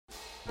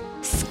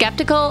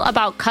skeptical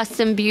about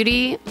custom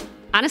beauty,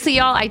 honestly,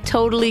 y'all, I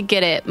totally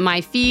get it.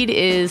 My feed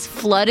is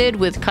flooded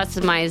with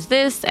customize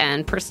this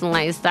and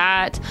personalize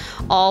that,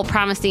 all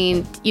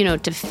promising,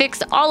 to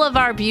fix all of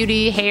our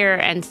beauty,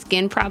 hair, and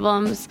skin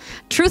problems.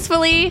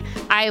 Truthfully,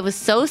 I was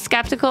so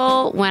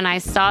skeptical when I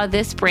saw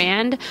this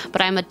brand,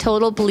 but I'm a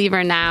total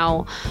believer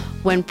now.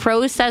 When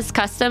Prose says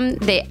custom,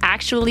 they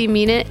actually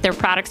mean it. Their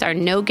products are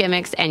no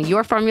gimmicks, and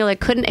your formula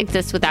couldn't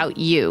exist without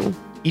you.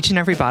 Each and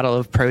every bottle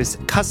of Prose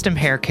custom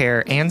hair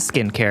care and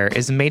skincare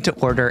is made to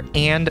order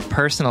and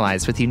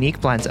personalized with unique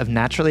blends of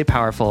naturally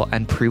powerful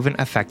and proven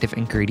effective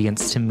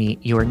ingredients to meet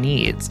your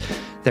needs.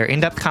 Their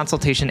in-depth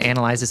consultation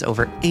analyzes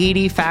over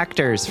 80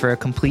 factors for a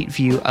complete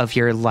view of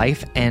your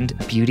life and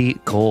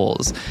beauty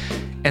goals.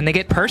 And they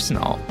get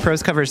personal.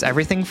 Prose covers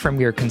everything from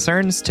your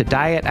concerns to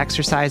diet,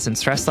 exercise, and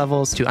stress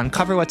levels to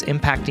uncover what's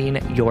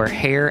impacting your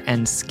hair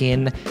and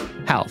skin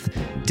health.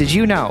 Did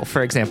you know,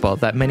 for example,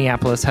 that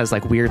Minneapolis has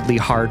weirdly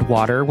hard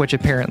water, which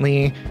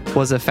apparently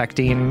was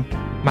affecting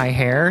my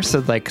hair?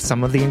 So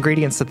some of the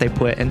ingredients that they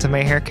put into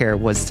my hair care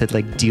was to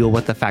deal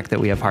with the fact that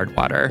we have hard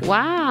water.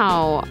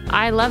 Wow.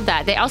 I love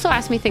that. They also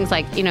asked me things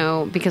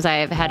because I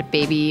have had a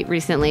baby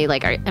recently,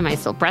 am I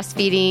still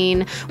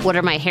breastfeeding? What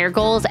are my hair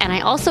goals? And I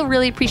also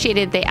really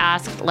appreciated they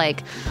asked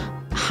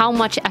how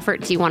much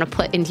effort do you want to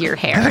put into your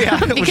hair? Yeah,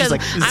 because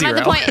I'm at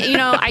the point,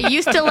 I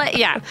used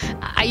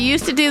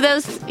to do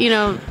those,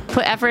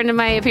 put effort into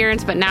my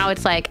appearance, but now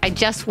it's I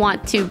just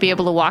want to be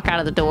able to walk out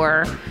of the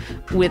door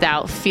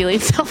without feeling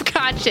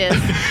self-conscious.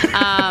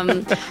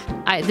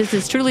 This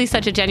is truly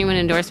such a genuine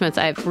endorsement.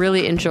 I've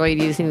really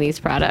enjoyed using these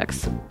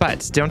products.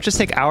 But don't just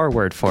take our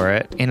word for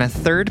it. In a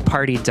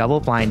third-party,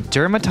 double-blind,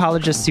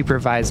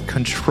 dermatologist-supervised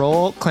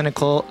control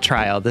clinical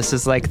trial, this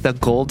is the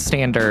gold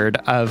standard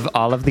of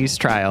all of these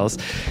trials,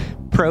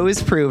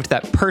 Prose proved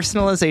that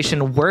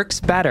personalization works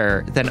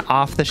better than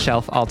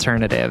off-the-shelf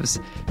alternatives.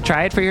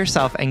 Try it for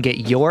yourself and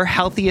get your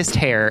healthiest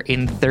hair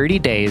in 30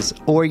 days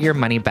or your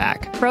money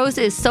back. Prose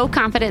is so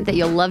confident that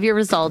you'll love your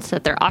results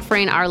that they're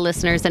offering our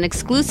listeners an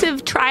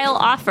exclusive trial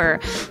offer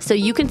so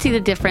you can see the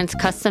difference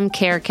custom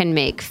care can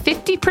make.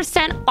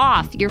 50%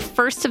 off your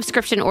first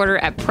subscription order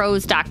at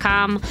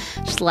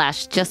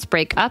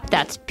prose.com/justbreakup.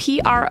 That's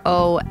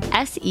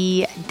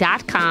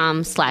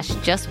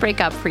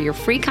prose.com/justbreakup for your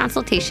free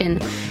consultation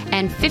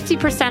and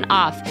 50%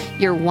 off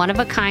your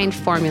one-of-a-kind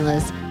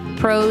formulas.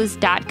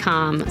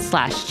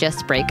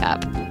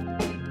 Prose.com/justbreakup.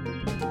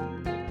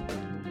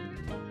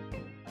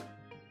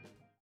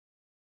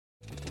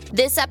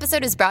 This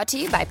episode is brought to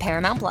you by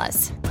Paramount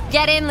Plus.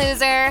 Get in,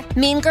 loser!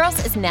 Mean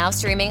Girls is now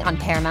streaming on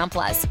Paramount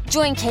Plus.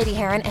 Join Katie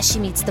Heron as she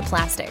meets the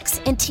plastics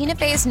in Tina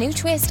Fey's new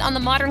twist on the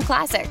modern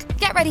classic.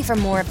 Get ready for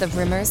more of the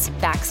rumors,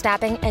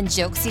 backstabbing, and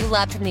jokes you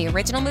loved from the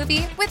original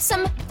movie with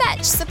some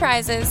fetch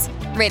surprises.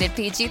 Rated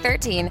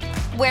PG-13.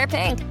 Wear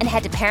pink and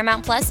head to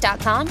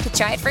ParamountPlus.com to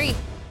try it free.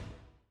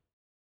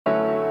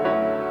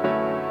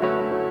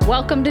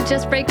 Welcome to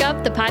Just Break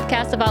Up, the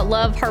podcast about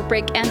love,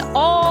 heartbreak, and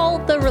all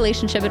the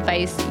relationship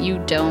advice you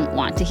don't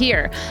want to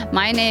hear.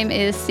 My name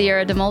is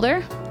Sierra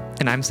DeMulder.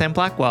 And I'm Sam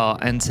Blackwell.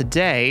 And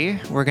today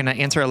we're going to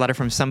answer a letter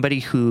from somebody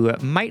who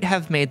might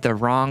have made the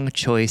wrong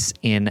choice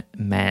in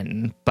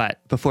men. But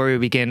before we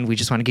begin, we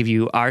just want to give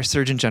you our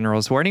Surgeon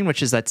General's warning,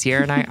 which is that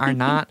Sierra and I are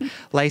not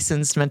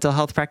licensed mental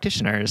health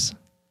practitioners.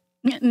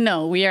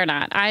 No, we are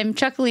not. I'm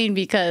chuckling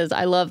because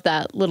I love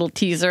that little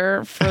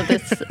teaser for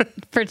this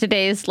for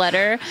today's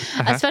letter,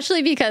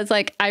 especially because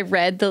I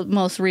read the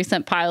most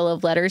recent pile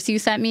of letters you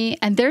sent me,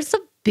 and there's a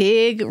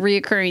big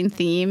reoccurring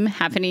theme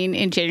happening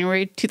in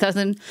January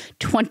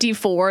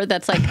 2024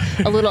 that's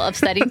a little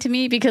upsetting to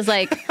me because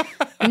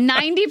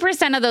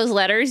 90% of those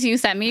letters you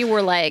sent me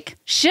were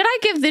should I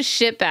give this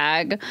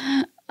shitbag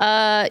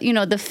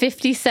the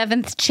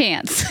 57th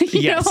chance,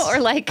 yes. Or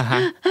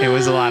it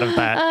was a lot of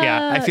that.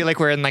 Yeah. I feel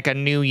we're in a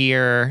new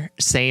year,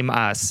 same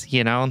us,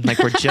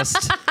 we're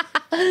just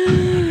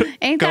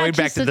going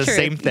back to the truth,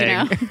 same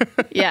thing.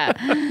 Yeah.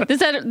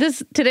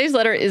 Today's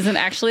letter isn't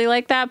actually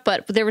like that,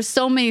 but there were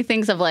so many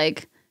things of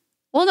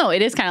well, no,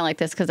 it is kind of like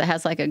this because it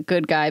has a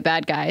good guy,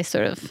 bad guy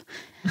sort of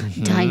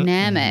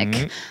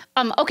dynamic.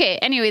 Okay.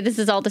 Anyway, this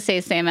is all to say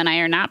Sam and I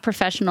are not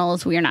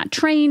professionals. We are not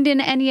trained in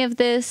any of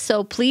this.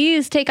 So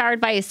please take our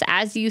advice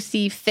as you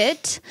see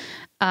fit,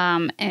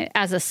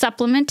 as a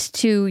supplement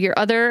to your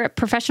other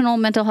professional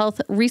mental health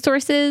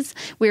resources.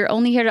 We are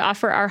only here to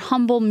offer our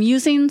humble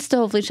musings to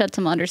hopefully shed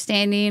some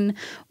understanding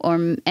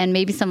and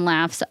maybe some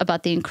laughs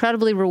about the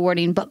incredibly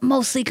rewarding but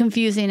mostly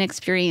confusing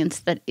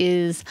experience that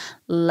is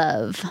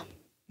love.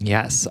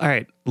 Yes. All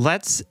right.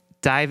 Let's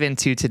dive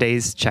into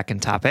today's check-in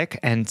topic.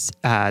 And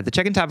the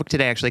check-in topic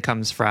today actually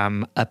comes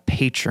from a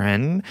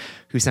patron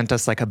who sent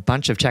us a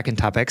bunch of check-in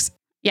topics.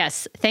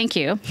 Yes. Thank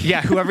you.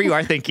 Yeah. Whoever you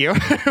are, thank you.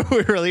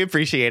 We really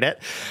appreciate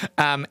it.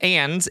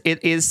 And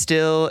it is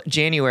still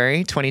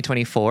January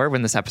 2024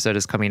 when this episode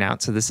is coming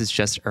out. So this is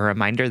just a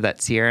reminder that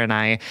Sierra and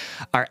I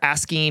are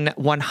asking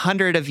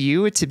 100 of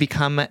you to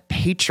become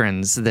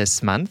patrons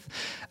this month.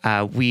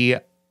 We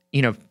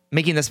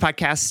making this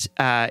podcast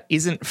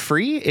isn't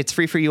free. It's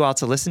free for you all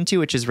to listen to,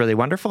 which is really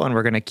wonderful, and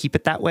we're going to keep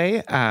it that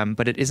way.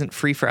 But it isn't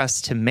free for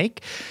us to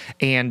make.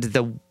 And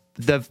the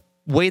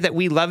way that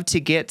we love to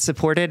get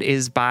supported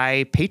is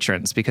by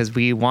patrons, because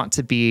we want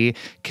to be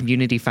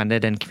community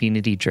funded and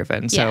community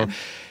driven. Yeah. So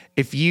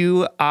if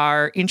you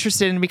are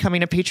interested in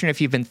becoming a patron, if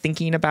you've been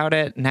thinking about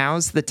it,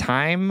 now's the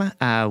time.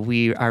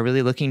 We are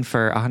really looking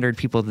for 100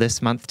 people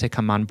this month to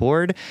come on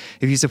board.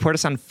 If you support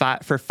us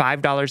for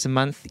 $5 a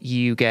month,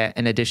 you get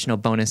an additional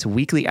bonus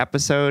weekly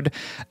episode,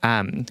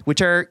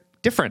 which are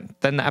different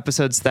than the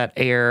episodes that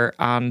air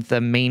on the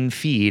main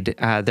feed.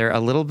 They're a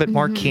little bit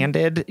more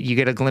candid. You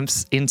get a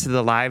glimpse into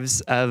the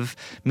lives of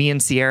me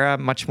and Sierra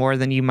much more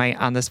than you might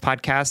on this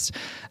podcast.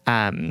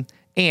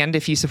 And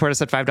if you support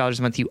us at $5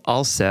 a month, you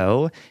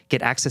also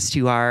get access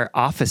to our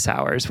office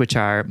hours, which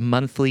are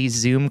monthly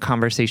Zoom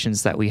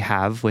conversations that we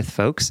have with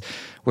folks,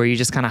 where you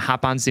just kind of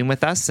hop on Zoom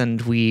with us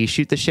and we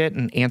shoot the shit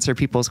and answer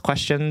people's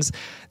questions.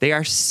 They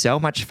are so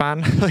much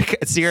fun. Like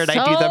Sierra and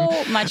I do them.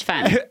 So much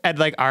fun. And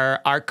like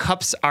our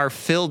cups are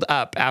filled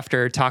up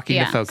after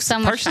talking to folks.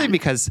 So partially fun.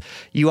 Because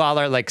you all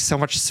are like so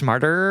much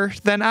smarter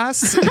than us.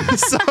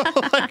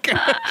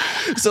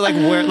 so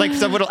we're like,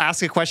 someone will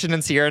ask a question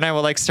and Sierra and I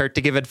will like start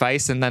to give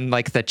advice, and then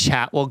like the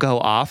chat will go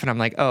off and I'm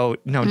like, oh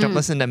no, don't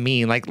listen to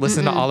me. Like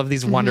listen to all of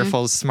these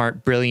wonderful,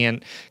 smart,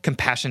 brilliant,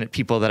 compassionate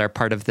people that are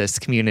part of this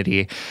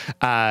community.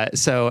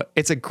 So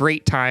it's a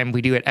great time.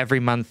 We do it every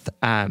month.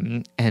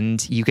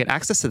 And you get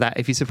access to that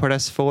if you support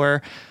us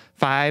for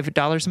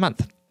 $5 a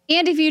month.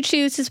 And if you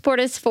choose to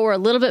support us for a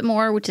little bit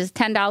more, which is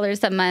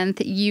 $10 a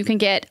month, you can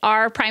get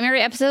our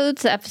primary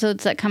episodes, the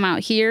episodes that come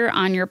out here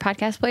on your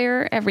podcast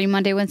player every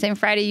Monday, Wednesday, and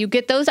Friday. You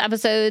get those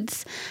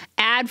episodes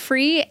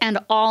ad-free and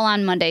all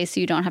on Monday,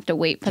 so you don't have to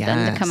wait for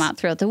them to come out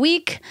throughout the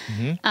week.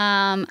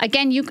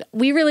 Again,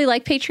 we really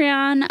like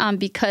Patreon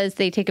because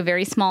they take a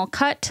very small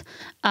cut,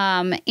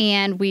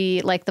 and we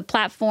like the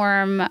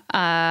platform.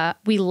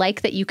 We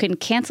like that you can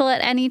cancel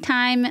at any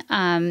time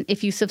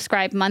if you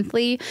subscribe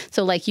monthly.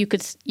 So like you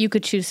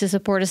could choose to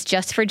support us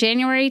just for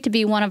January to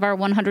be one of our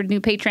 100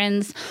 new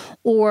patrons,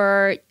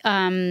 or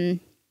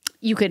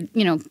you could,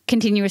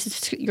 continue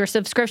your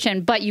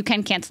subscription, but you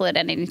can cancel it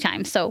at any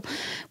time. So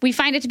we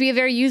find it to be a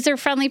very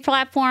user-friendly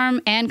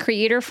platform and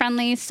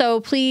creator-friendly.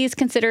 So please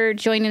consider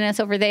joining us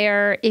over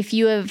there. If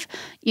you have,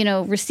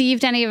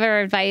 received any of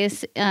our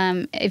advice,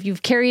 if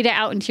you've carried it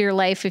out into your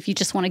life, if you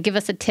just want to give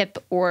us a tip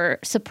or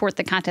support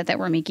the content that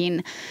we're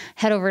making,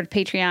 head over to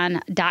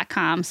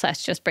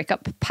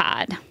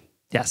patreon.com/justbreakuppod.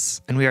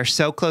 Yes. And we are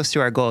so close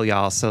to our goal,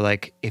 y'all. So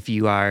like, if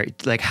you are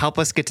like, help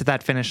us get to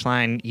that finish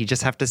line, you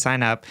just have to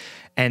sign up.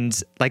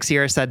 And like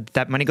Sierra said,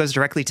 that money goes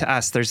directly to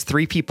us. There's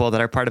 3 people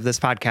that are part of this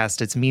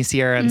podcast. It's me,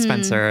 Sierra, and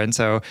Spencer. And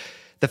so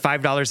the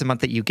 $5 a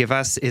month that you give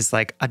us is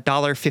like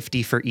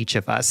 $1.50 for each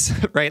of us,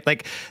 right?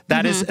 Like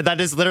that is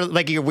literally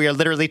like we are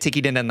literally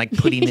taking it and like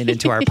putting it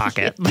into our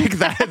pocket. Like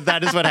that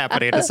is what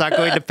happening. It's not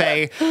going to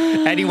pay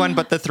anyone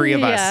but the 3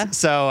 of us.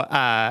 So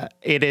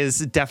it is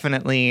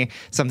definitely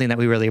something that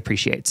we really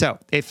appreciate. So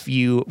if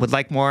you would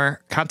like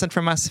more content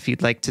from us, if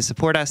you'd like to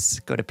support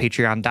us, go to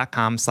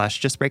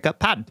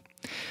patreon.com/justbreakuppod.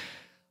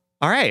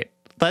 All right.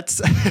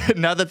 Let's,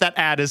 now that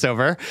ad is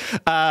over,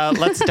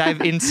 let's dive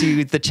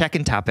into the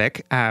check-in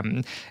topic.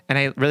 And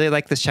I really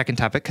like this check-in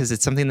topic because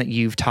it's something that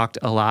you've talked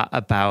a lot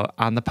about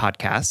on the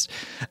podcast.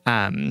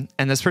 And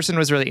this person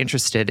was really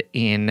interested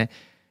in,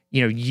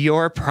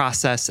 your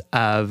process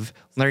of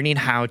learning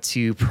how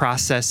to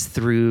process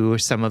through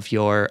some of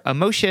your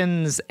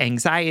emotions,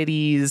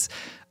 anxieties,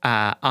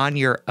 on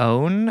your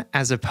own,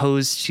 as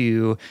opposed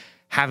to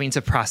having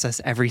to process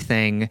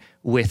everything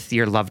with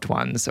your loved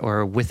ones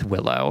or with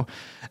Willow.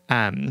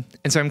 And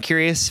so I'm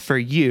curious for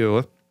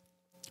you,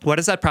 what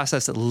does that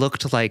process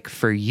looked like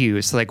for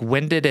you? So like,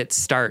 when did it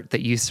start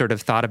that you sort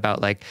of thought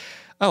about like,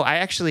 oh, I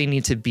actually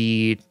need to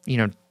be,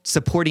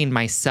 supporting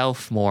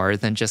myself more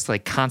than just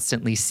like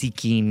constantly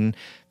seeking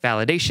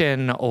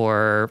validation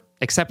or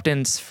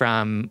acceptance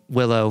from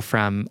Willow,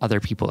 from other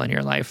people in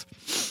your life?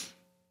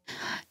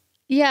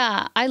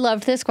 Yeah, I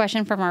loved this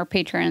question from our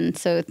patron,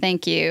 so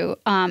thank you.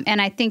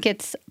 And I think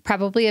it's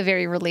probably a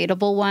very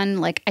relatable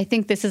one. Like, I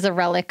think this is a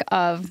relic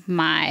of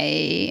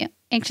my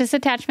anxious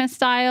attachment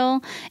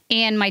style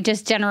and my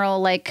just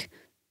general like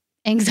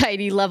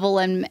anxiety level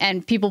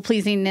and people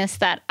pleasingness,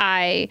 that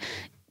I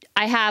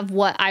have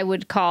what I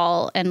would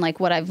call, and like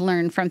what I've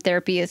learned from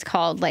therapy is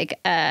called like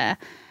an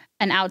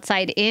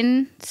outside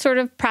in sort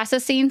of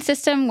processing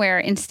system, where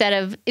instead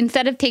of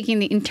taking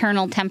the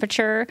internal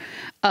temperature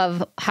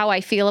of how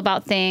I feel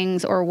about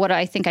things or what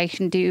I think I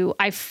can do,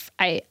 I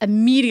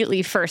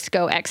immediately first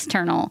go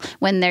external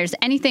when there's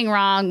anything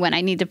wrong, when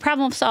I need to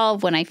problem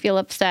solve, when I feel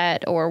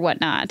upset or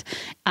whatnot.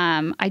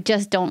 I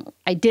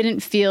didn't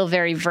feel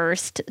very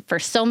versed for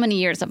so many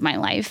years of my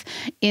life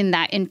in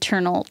that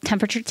internal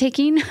temperature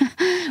taking,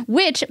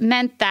 which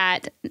meant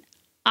that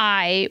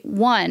I,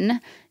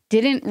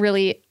 didn't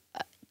really,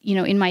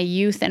 in my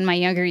youth and my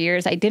younger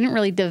years, I didn't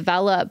really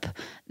develop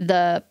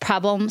the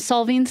problem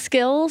solving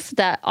skills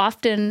that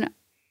often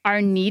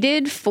are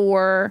needed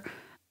for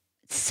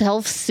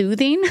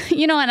self-soothing,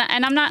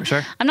 and I'm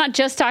not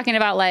just talking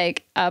about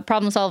like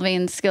problem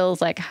solving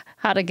skills, like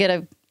how to get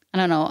a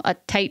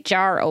tight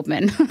jar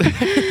open.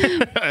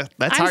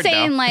 That's hard. I'm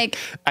saying like,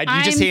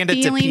 you just hand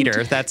it to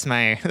Peter. That's the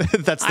way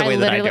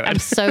that I do it. I'm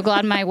so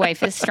glad my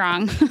wife is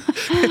strong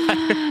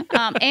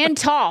and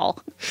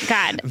tall.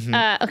 God.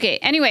 Okay.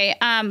 Anyway,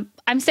 I'm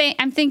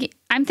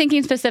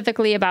thinking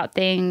specifically about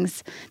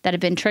things that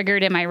have been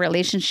triggered in my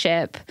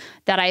relationship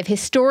that I've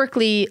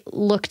historically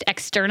looked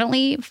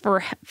externally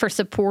for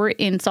support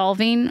in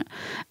solving,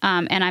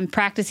 and I'm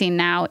practicing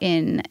now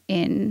in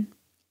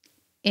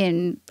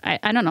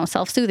I don't know,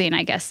 self-soothing,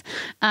 I guess.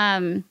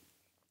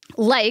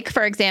 Like,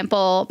 for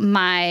example,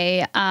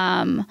 my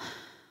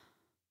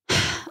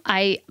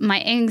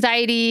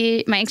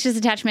anxious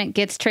attachment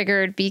gets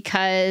triggered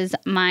because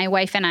my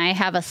wife and I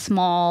have a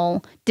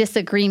small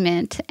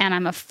disagreement, and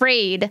I'm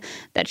afraid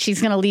that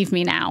she's going to leave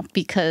me now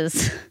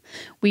because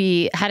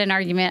we had an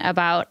argument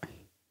about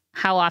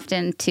how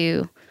often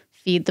to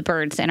feed the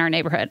birds in our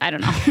neighborhood. I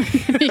don't know.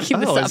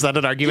 Is that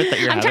an argument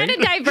that you're having? I'm trying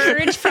to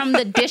diverge from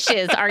the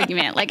dishes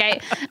argument. Like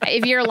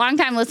if you're a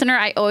longtime listener,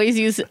 I always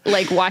use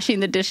like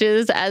washing the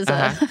dishes as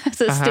a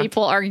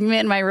staple argument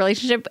in my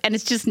relationship, and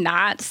it's just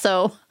not.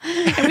 So,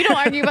 and we don't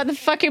argue about the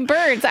fucking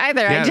birds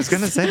either. Yeah, I was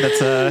going to say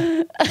that's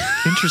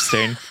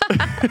interesting.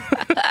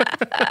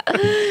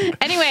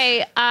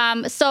 Anyway,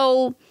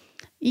 so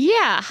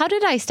yeah, how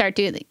did I start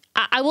doing it?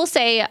 I will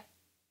say,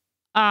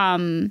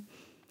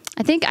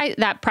 I think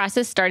that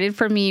process started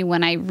for me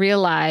when I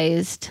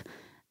realized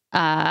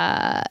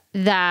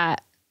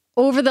that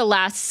over the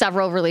last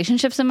several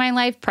relationships in my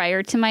life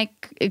prior to my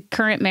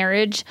current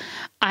marriage,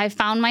 I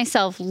found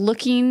myself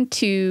looking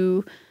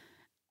to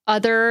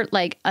other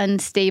like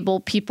unstable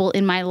people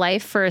in my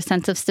life for a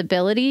sense of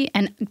stability,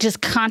 and just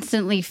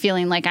constantly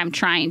feeling like I'm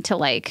trying to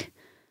like,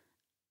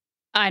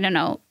 I don't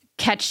know,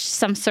 catch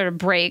some sort of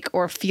break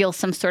or feel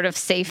some sort of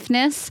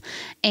safeness.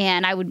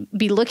 And I would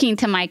be looking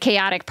to my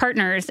chaotic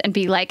partners and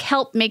be like,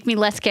 help make me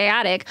less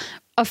chaotic,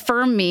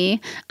 affirm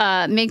me,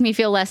 make me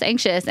feel less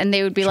anxious. And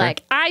they would be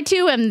like, I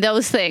too am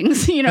those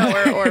things,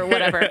 or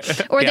whatever.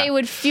 Or they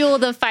would fuel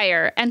the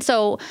fire. And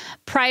so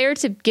prior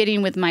to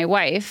getting with my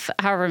wife,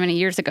 however many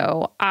years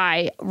ago,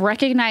 I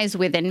recognized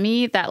within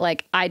me that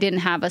like I didn't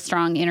have a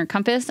strong inner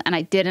compass, and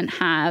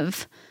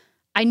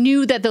I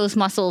knew that those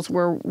muscles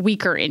were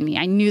weaker in me.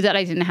 I knew that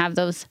I didn't have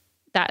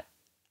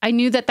I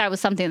knew that was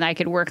something that I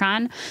could work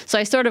on. So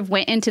I sort of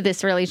went into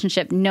this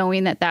relationship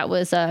knowing that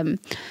was a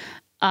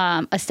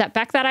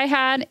setback that I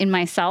had in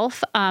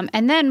myself.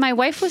 And then my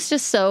wife was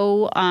just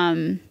so,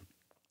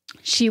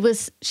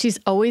 she's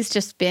always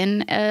just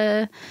been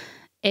a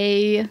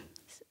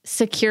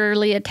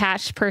securely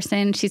attached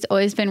person. She's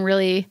always been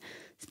really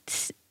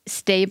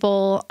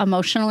stable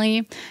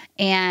emotionally.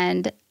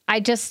 And I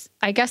guess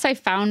I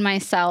found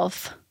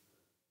myself,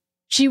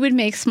 she would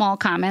make small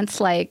comments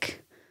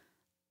like,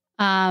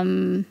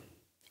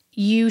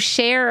 you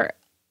share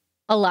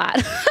a lot.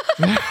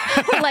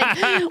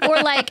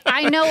 or like,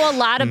 I know a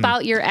lot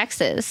about your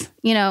exes.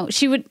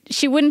 She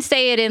wouldn't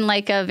say it in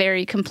like a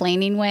very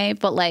complaining way,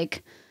 but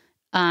like,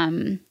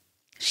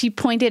 she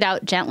pointed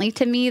out gently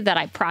to me that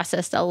I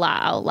processed a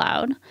lot out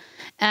loud.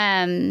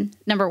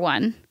 Number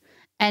one.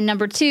 And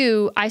number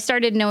two, I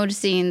started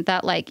noticing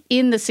that like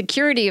in the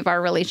security of our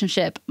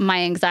relationship, my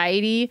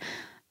anxiety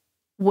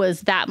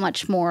was that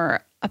much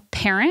more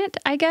apparent,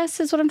 I guess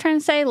is what I'm trying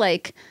to say.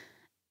 Like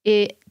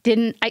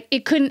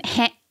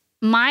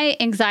my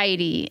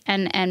anxiety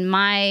and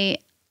my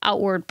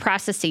outward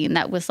processing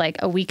that was like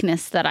a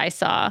weakness that I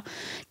saw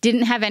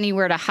didn't have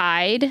anywhere to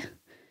hide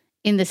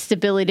in the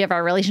stability of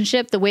our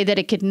relationship the way that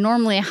it could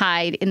normally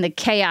hide in the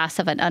chaos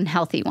of an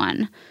unhealthy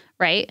one.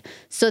 Right.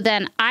 So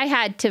then I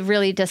had to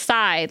really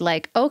decide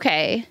like,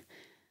 okay,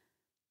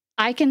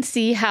 I can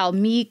see how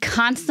me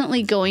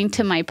constantly going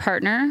to my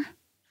partner,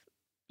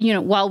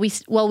 while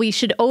we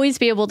should always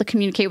be able to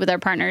communicate with our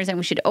partners and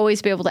we should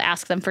always be able to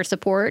ask them for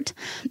support.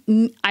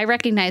 I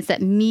recognize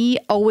that me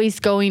always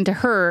going to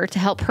her to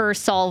help her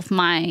solve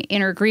my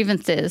inner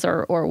grievances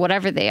or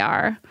whatever they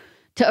are,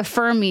 to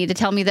affirm me, to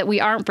tell me that we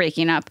aren't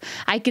breaking up.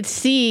 I could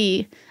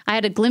see, I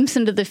had a glimpse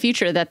into the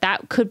future that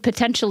could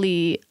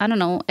potentially, I don't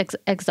know,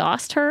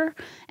 exhaust her.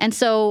 And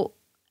so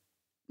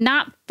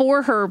not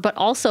for her, but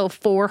also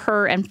for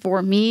her and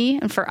for me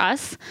and for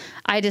us,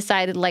 I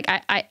decided like,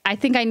 I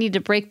think I need to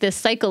break this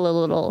cycle a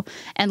little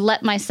and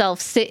let myself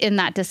sit in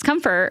that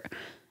discomfort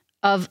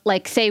of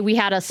like, say we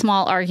had a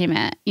small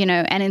argument,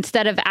 and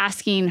instead of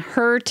asking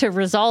her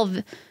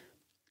to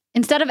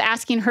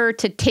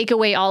take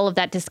away all of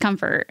that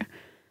discomfort,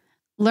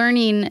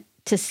 learning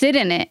to sit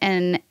in it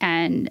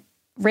and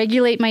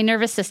regulate my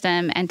nervous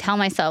system and tell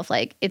myself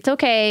like, it's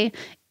okay.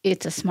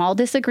 It's a small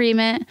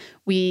disagreement.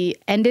 We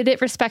ended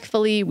it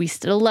respectfully. We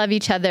still love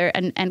each other,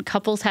 and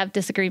couples have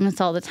disagreements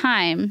all the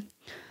time.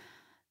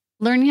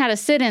 Learning how to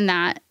sit in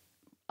that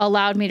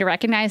allowed me to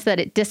recognize that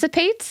it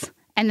dissipates,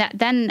 and that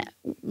then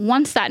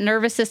once that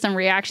nervous system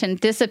reaction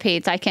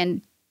dissipates, I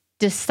can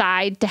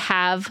decide to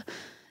have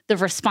the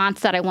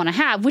response that I want to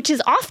have, which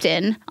is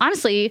often,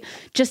 honestly,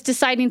 just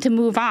deciding to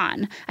move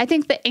on. I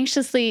think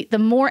the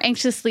more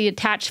anxiously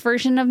attached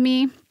version of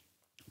me,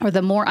 or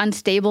the more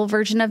unstable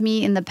version of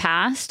me in the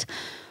past,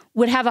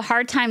 would have a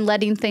hard time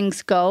letting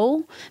things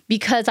go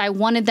because I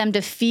wanted them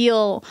to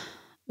feel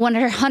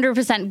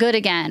 100% good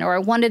again, or I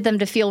wanted them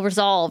to feel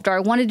resolved, or I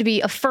wanted to be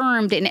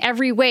affirmed in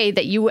every way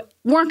that you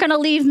weren't going to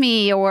leave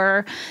me,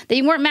 or that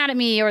you weren't mad at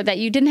me, or that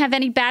you didn't have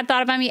any bad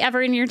thought about me ever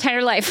in your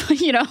entire life,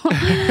 you know?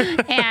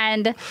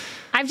 And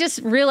I've just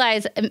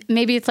realized,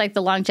 maybe it's like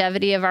the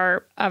longevity of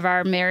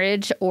our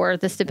marriage or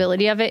the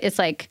stability of it. It's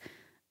like,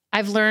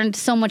 I've learned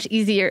so much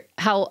easier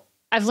how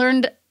I've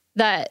learned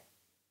that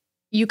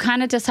you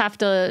kind of just have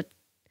to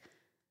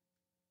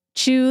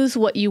choose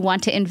what you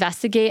want to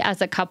investigate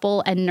as a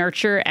couple and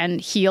nurture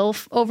and heal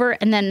over,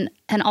 and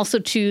also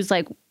choose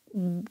like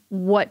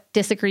what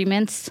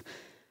disagreements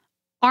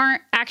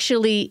aren't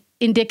actually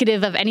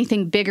indicative of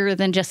anything bigger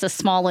than just a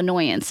small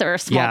annoyance or a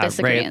small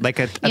disagreement. Right. Like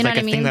a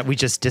thing that we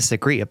just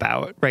disagree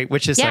about, right?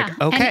 Which is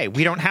like, okay,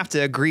 we don't have to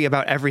agree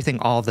about everything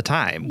all the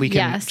time. We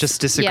can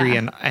just disagree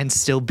and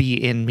still be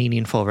in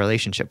meaningful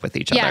relationship with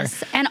each other.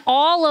 Yes. And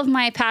all of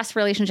my past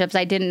relationships,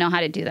 I didn't know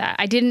how to do that.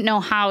 I didn't know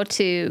how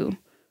to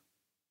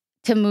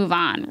move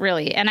on,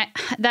 really. And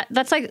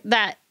that's like,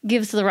 that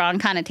gives the wrong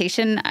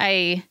connotation.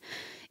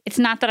 It's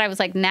not that I was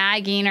like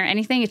nagging or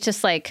anything. It's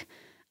just like,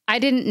 I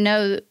didn't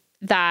know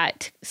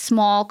that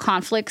small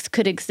conflicts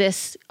could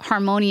exist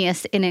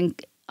harmoniously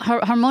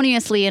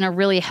in a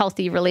really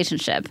healthy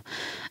relationship.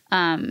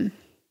 I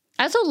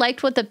also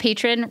liked what the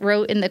patron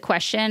wrote in the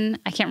question.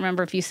 I can't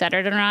remember if you said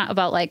it or not,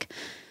 about like,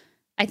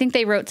 I think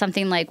they wrote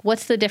something like,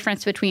 what's the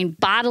difference between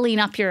bottling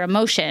up your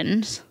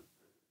emotions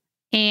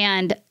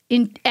and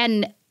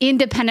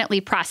independently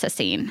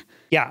processing?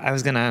 Yeah, I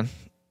was going to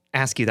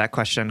ask you that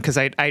question because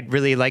I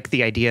really like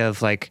the idea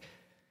of like,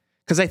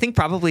 because I think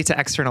probably to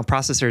external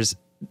processors,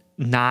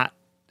 not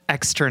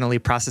externally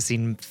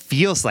processing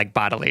feels like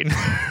bottling.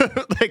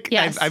 Like,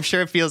 yes. I'm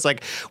sure it feels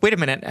like, wait a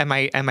minute, am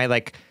I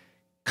like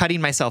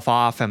cutting myself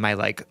off? Am I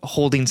like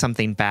holding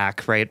something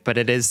back? Right. But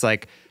it is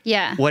like,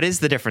 what is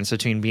the difference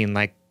between being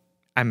like,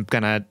 I'm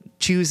going to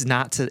choose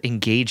not to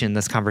engage in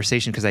this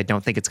conversation because I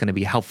don't think it's going to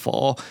be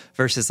helpful,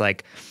 versus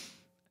like,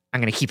 I'm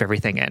going to keep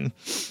everything in.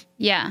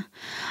 Yeah.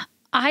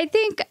 I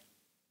think,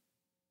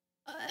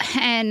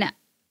 and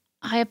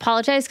I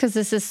apologize because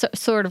this is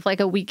sort of like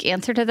a weak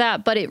answer to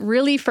that, but it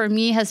really for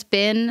me has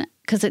been,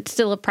 because it's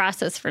still a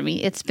process for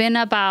me, it's been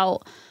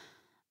about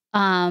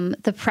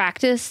the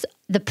practice,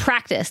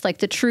 like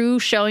the true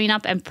showing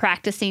up and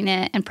practicing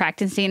it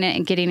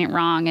and getting it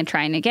wrong and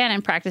trying again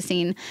and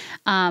practicing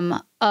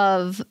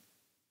of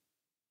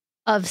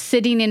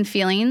sitting in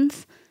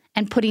feelings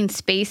and putting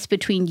space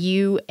between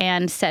you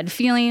and said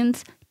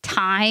feelings,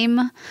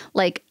 time.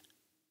 Like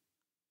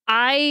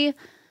my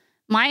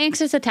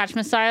anxious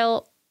attachment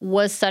style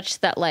was such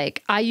that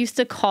like I used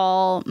to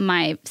call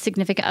my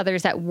significant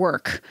others at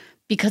work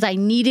because I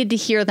needed to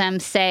hear them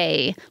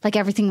say like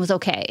everything was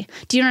okay.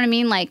 Do you know what I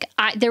mean? Like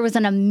there was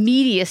an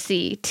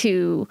immediacy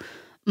to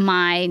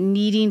my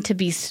needing to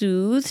be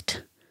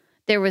soothed.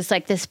 There was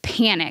like this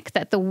panic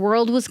that the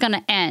world was going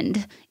to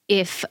end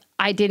if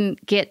I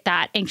didn't get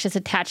that anxious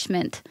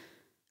attachment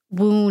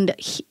wound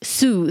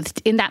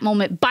soothed in that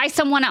moment by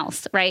someone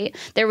else, right?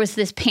 There was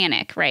this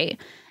panic, right?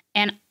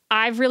 And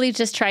I've really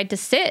just tried to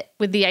sit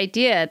with the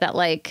idea that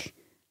like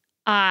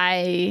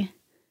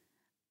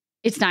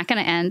it's not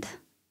going to end.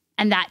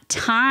 And that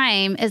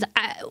time is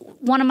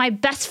one of my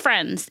best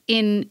friends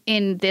in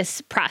this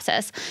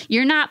process.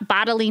 You're not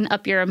bottling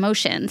up your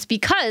emotions,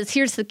 because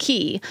here's the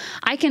key.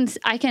 I can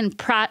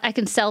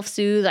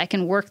self-soothe. I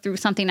can work through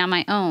something on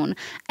my own.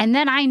 And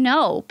then I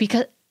know,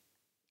 because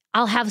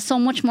I'll have so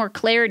much more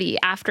clarity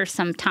after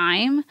some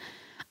time.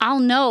 I'll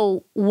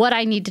know what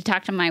I need to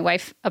talk to my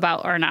wife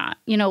about or not.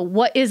 You know,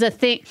 what is a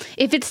thing?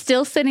 If it's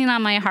still sitting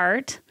on my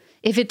heart,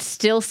 if it's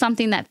still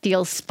something that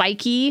feels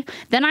spiky,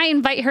 then I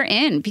invite her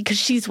in because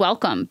she's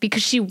welcome,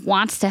 because she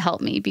wants to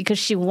help me, because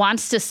she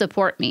wants to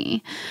support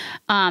me.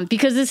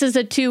 Because this is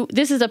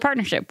a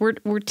partnership.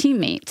 We're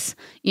teammates,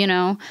 you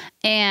know?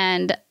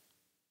 And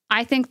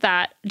I think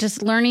that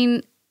just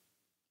learning,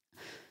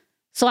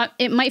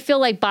 it might feel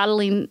like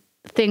bottling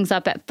things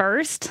up at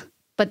first,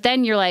 but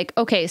then you're like,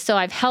 okay, so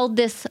I've held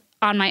this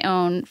on my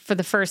own for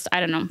the first,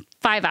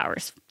 5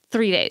 hours,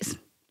 3 days.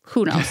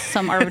 Who knows?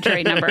 Some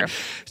arbitrary number.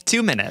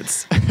 2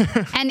 minutes.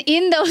 And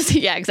in those,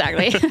 yeah,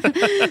 exactly.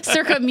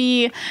 Circa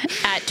me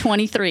at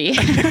 23.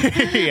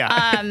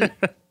 Yeah.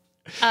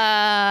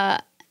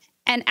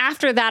 And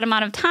after that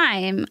amount of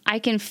time, I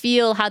can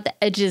feel how the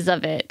edges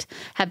of it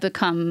have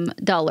become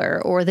duller,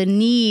 or the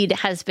need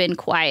has been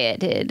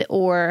quieted,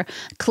 or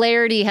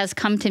clarity has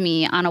come to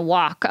me on a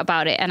walk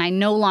about it, and I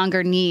no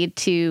longer need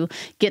to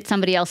get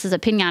somebody else's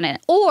opinion on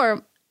it.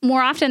 Or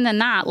more often than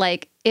not,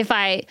 like if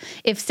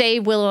say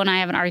Willow and I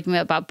have an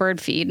argument about bird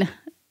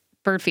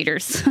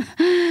feeders,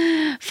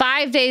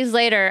 5 days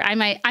later, I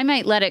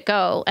might let it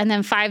go. And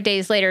then 5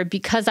 days later,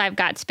 because I've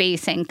got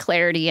space and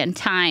clarity and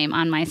time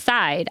on my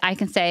side, I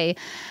can say,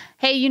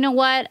 hey, you know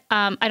what?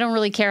 I don't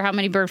really care how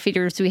many bird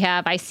feeders we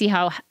have. I see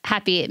how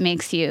happy it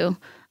makes you.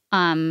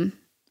 And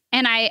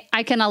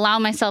I can allow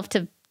myself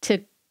to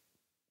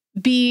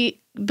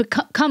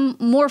become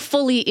more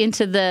fully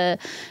into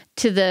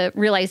the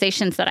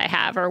realizations that I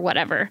have or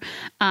whatever.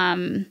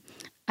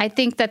 I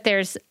think that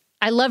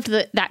I loved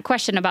that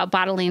question about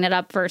bottling it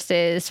up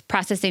versus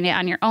processing it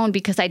on your own,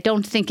 because I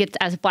don't think it's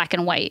as black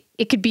and white.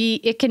 It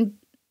can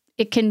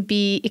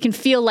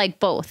feel like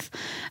both.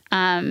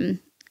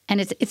 And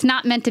it's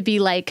not meant to be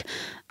like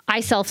I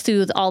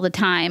self-soothe all the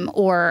time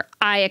or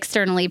I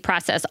externally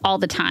process all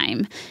the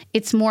time.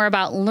 It's more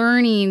about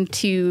learning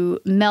to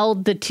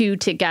meld the two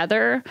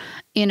together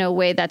in a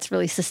way that's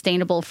really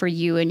sustainable for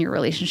you and your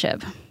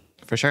relationship.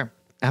 For sure.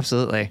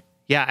 Absolutely.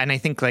 Yeah. And I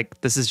think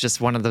like this is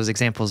just one of those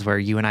examples where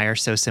you and I are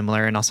so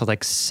similar and also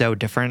like so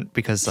different,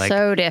 because like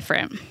so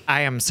different.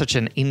 I am such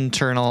an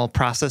internal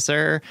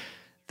processor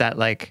that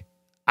like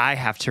I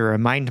have to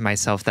remind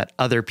myself that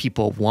other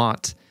people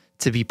want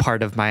to be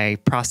part of my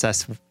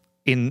process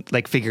in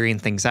like figuring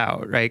things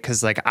out, right?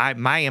 Because like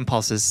my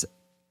impulse is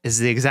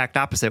the exact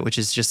opposite, which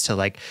is just to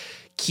like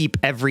keep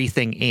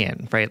everything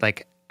in, right?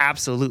 Like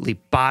absolutely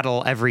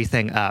bottle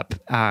everything up,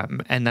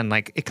 and then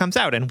like it comes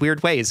out in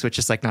weird ways, which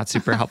is like not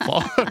super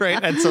helpful,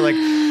 right? And so like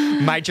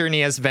my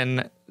journey has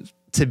been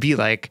to be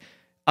like,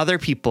 other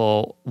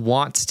people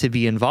want to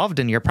be involved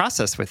in your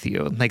process with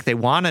you. Like they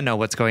want to know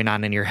what's going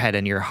on in your head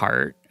and your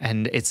heart.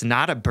 And it's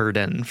not a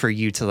burden for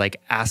you to like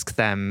ask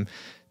them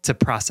to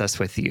process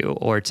with you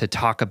or to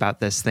talk about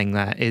this thing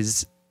that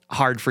is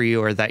hard for you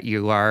or that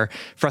you are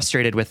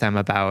frustrated with them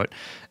about.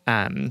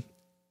 And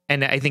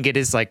I think it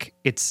is like,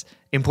 it's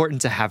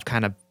important to have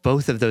kind of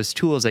both of those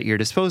tools at your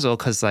disposal,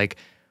 because like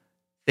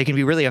they can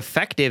be really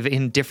effective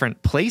in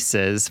different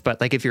places.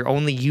 But like if you're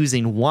only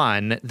using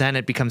one, then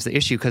it becomes the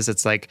issue, because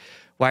it's like,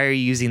 why are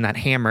you using that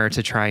hammer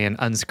to try and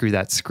unscrew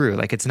that screw?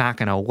 Like it's not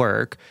going to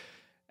work.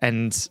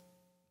 And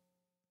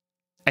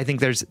I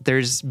think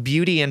there's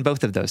beauty in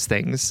both of those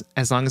things,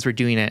 as long as we're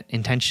doing it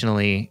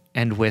intentionally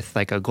and with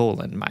like a goal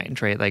in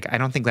mind, right? Like I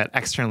don't think that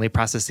externally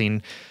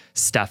processing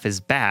stuff is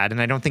bad. And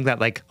I don't think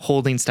that like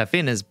holding stuff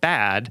in is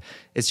bad.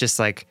 It's just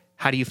like,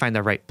 how do you find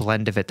the right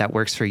blend of it that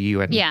works for you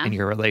and in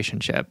your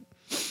relationship?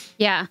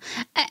 Yeah.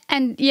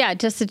 And yeah,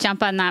 just to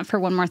jump on that for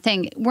one more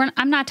thing,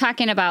 I'm not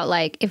talking about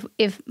like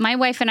if my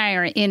wife and I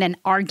are in an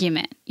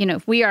argument, you know,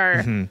 if we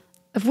are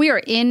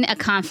in a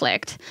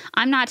conflict,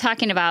 I'm not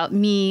talking about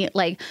me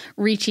like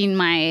reaching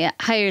my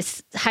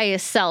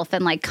highest self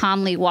and like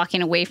calmly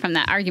walking away from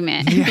that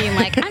argument and being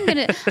like, I'm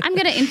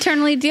gonna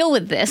internally deal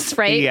with this,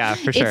 right? Yeah,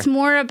 for sure.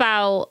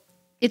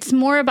 It's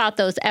more about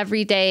those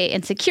everyday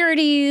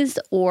insecurities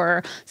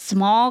or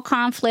small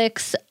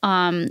conflicts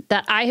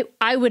that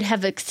I would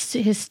have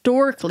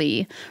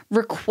historically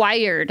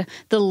required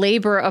the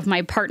labor of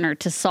my partner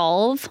to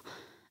solve.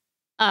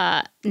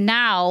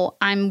 Now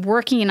I'm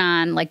working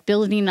on like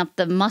building up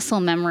the muscle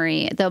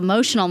memory, the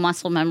emotional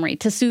muscle memory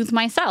to soothe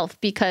myself,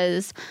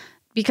 because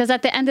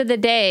at the end of the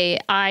day,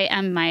 I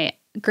am my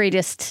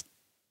greatest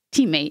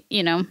teammate,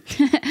 you know,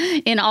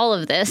 in all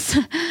of this.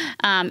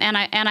 And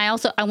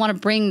I want to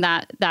bring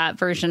that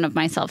version of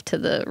myself to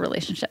the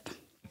relationship.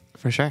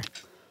 For sure.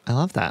 I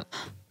love that.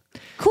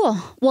 Cool.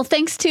 Well,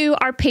 thanks to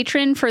our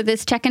patron for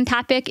this check-in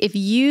topic. If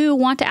you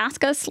want to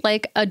ask us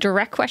like a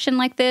direct question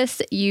like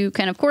this, you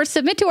can, of course,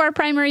 submit to our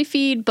primary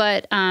feed,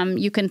 but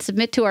you can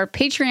submit to our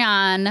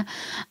Patreon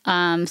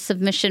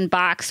submission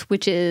box,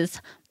 which is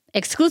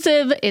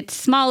exclusive. It's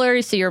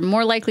smaller, so you're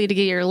more likely to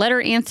get your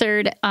letter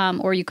answered,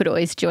 or you could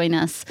always join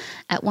us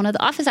at one of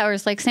the office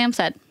hours, like Sam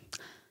said.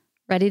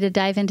 Ready to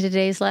dive into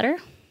today's letter?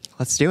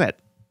 Let's do it.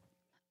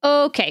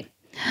 Okay.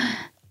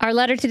 Our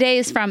letter today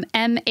is from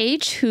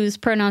MH, whose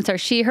pronouns are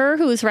she, her,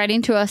 who is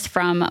writing to us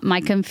from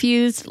my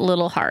confused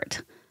little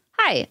heart.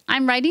 Hi,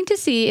 I'm writing to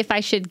see if I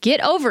should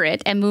get over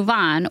it and move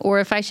on, or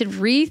if I should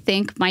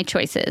rethink my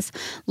choices.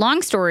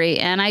 Long story,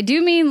 and I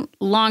do mean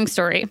long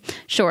story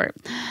short.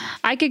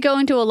 I could go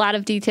into a lot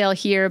of detail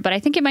here, but I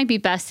think it might be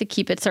best to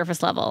keep it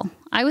surface level.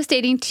 I was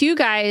dating 2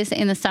 guys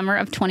in the summer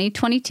of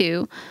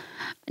 2022.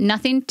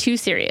 Nothing too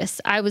serious.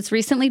 I was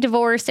recently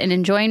divorced and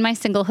enjoying my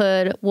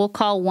singlehood. We'll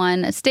call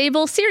one a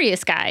stable,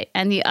 serious guy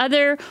and the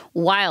other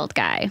wild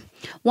guy.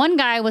 One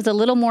guy was a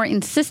little more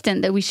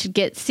insistent that we should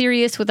get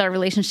serious with our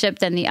relationship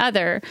than the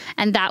other,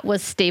 and that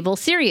was stable,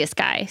 serious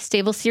guy.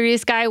 Stable,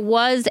 serious guy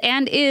was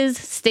and is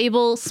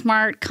stable,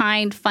 smart,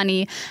 kind,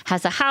 funny,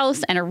 has a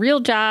house and a real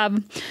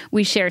job.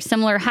 We share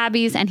similar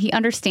hobbies, and he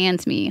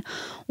understands me.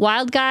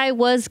 Wild guy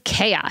was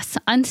chaos,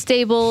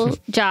 unstable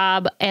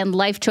job and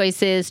life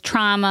choices,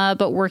 trauma,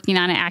 but working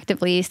on it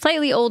actively,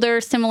 slightly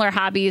older, similar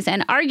hobbies,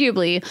 and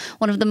arguably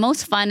one of the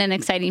most fun and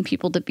exciting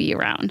people to be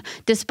around,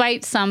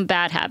 despite some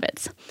bad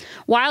habits.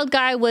 Wild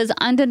guy was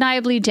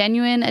undeniably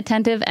genuine,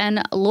 attentive,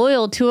 and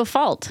loyal to a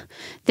fault.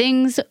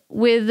 Things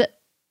with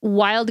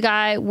wild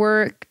guy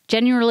were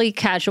genuinely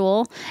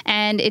casual,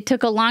 and it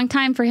took a long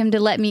time for him to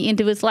let me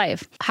into his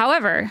life.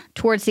 However,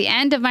 towards the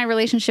end of my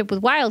relationship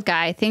with wild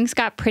guy, things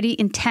got pretty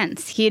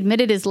intense. He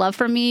admitted his love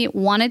for me,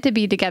 wanted to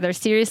be together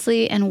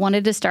seriously, and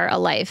wanted to start a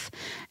life.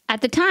 At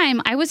the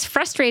time, I was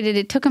frustrated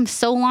it took him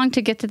so long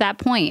to get to that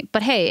point.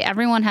 But hey,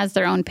 everyone has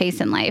their own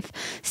pace in life.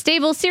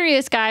 Stable,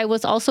 serious guy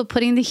was also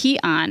putting the heat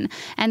on,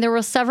 and there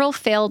were several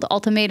failed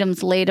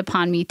ultimatums laid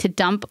upon me to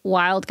dump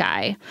wild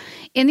guy.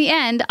 In the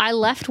end, I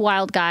left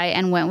wild guy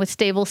and went with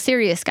stable,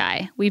 serious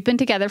guy. We've been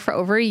together for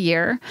over a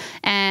year,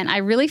 and I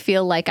really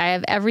feel like I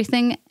have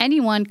everything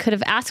anyone could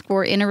have asked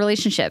for in a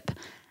relationship.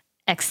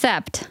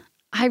 Except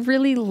I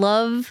really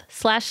loved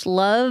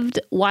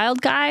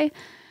wild guy.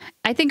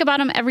 I think about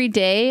him every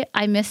day.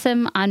 I miss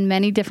him on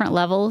many different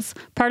levels.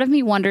 Part of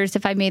me wonders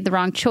if I made the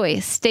wrong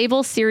choice.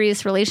 Stable,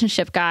 serious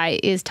relationship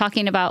guy is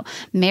talking about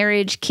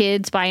marriage,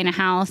 kids, buying a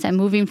house, and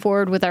moving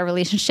forward with our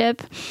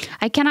relationship.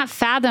 I cannot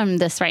fathom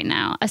this right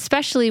now,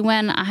 especially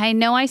when I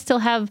know I still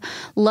have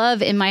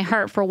love in my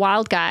heart for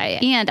wild guy.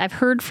 And I've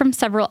heard from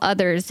several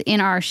others in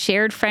our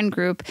shared friend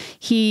group,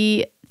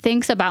 he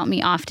thinks about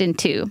me often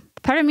too.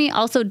 Part of me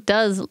also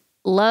does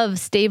love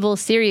stable,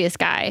 serious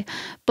guy,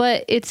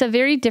 but it's a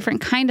very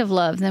different kind of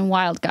love than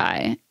wild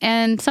guy.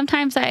 And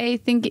sometimes I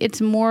think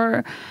it's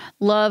more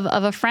love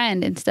of a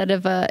friend instead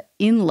of a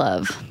in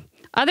love.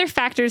 Other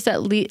factors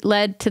that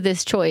led to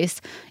this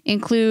choice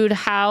include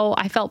how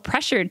I felt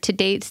pressured to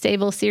date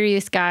stable,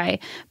 serious guy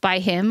by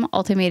him,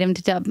 ultimatum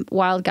to dump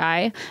wild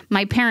guy,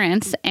 my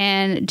parents,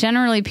 and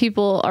generally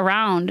people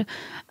around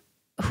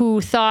who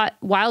thought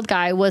wild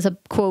guy was a,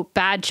 quote,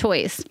 bad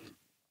choice.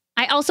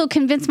 I also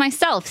convinced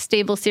myself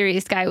stable,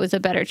 serious guy was a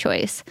better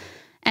choice.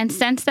 And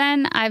since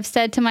then, I've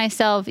said to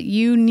myself,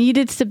 you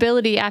needed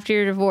stability after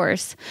your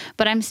divorce,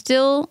 but I'm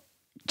still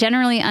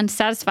generally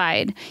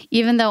unsatisfied,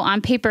 even though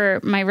on paper,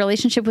 my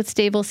relationship with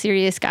stable,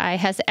 serious guy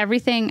has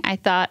everything I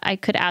thought I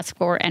could ask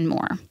for and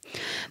more.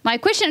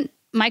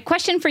 My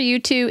question for you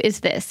two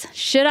is this.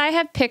 Should I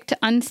have picked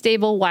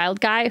unstable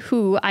wild guy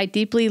who I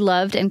deeply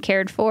loved and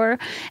cared for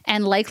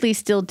and likely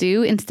still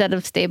do instead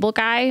of stable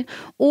guy?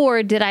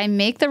 Or did I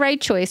make the right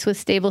choice with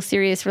stable,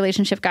 serious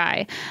relationship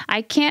guy?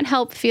 I can't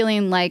help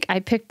feeling like I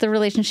picked the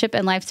relationship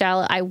and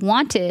lifestyle I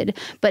wanted,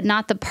 but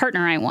not the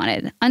partner I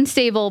wanted.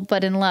 Unstable,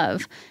 but in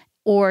love.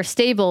 Or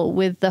stable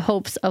with the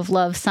hopes of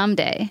love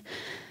someday.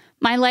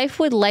 My life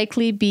would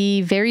likely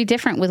be very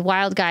different with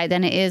wild guy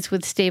than it is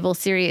with stable,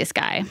 serious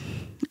guy.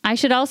 I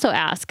should also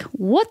ask,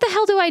 what the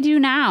hell do I do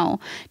now?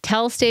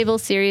 Tell stable,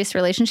 serious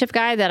relationship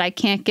guy that I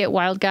can't get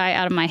wild guy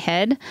out of my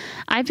head?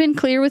 I've been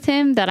clear with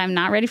him that I'm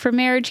not ready for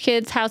marriage,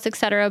 kids, house,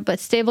 etc.,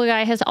 but stable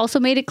guy has also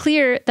made it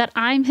clear that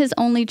I'm his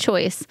only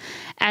choice.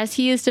 As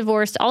he is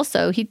divorced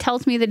also, he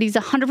tells me that he's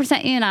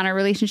 100% in on a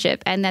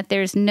relationship and that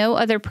there's no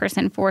other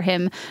person for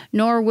him,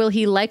 nor will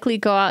he likely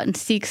go out and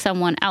seek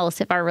someone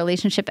else if our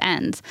relationship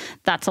ends.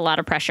 That's a lot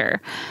of pressure.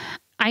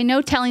 I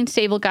know telling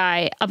stable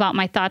guy about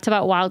my thoughts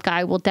about wild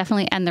guy will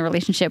definitely end the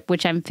relationship,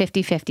 which I'm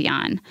 50-50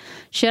 on.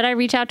 Should I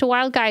reach out to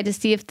wild guy to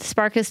see if the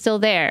spark is still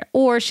there?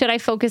 Or should I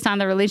focus on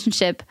the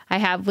relationship I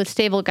have with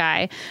stable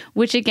guy,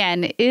 which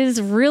again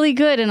is really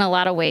good in a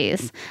lot of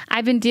ways?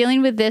 I've been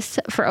dealing with this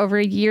for over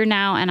a year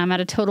now and I'm at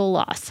a total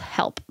loss.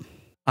 Help.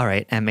 All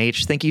right,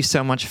 MH, thank you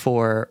so much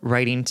for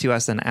writing to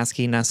us and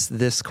asking us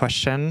this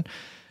question.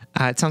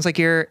 It sounds like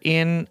you're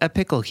in a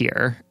pickle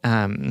here.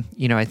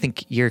 I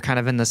think you're kind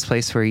of in this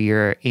place where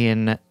you're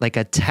in like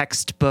a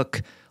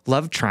textbook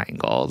love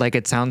triangle. Like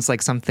it sounds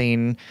like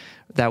something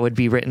that would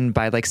be written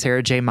by like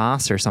Sarah J.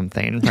 Maas or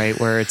something, right?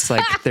 Where it's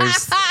like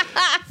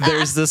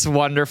there's this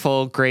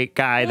wonderful, great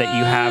guy that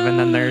you have, and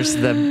then there's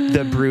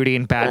the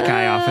brooding bad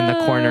guy off in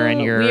the corner,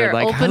 and you're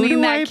like, how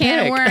do I pick?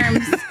 Can of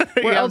worms.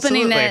 We're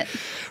opening it.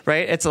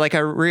 Right? It's like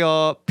a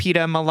real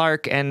Peeta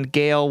Malark and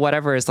Gail,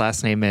 whatever his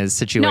last name is,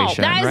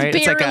 situation. No, that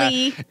is right?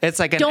 barely. It's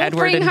like an Don't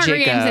Edward bring and Hunger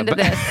Jacob. Games into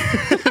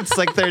this. It's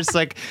like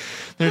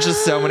there's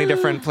just so many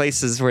different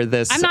places where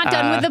this. I'm not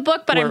done with the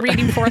book, but I'm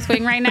reading Fourth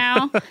Wing right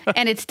now,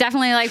 and it's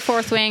definitely like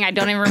Fourth Wing. I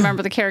don't even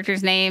remember the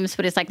characters' names,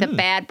 but it's like the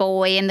bad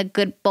boy and the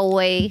good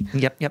boy.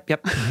 Yep.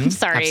 Mm-hmm.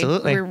 Sorry,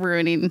 absolutely. We're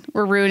ruining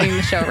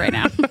the show right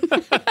now.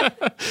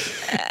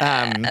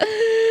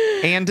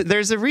 And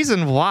there's a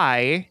reason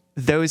why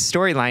those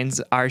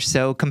storylines are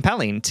so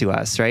compelling to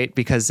us, right?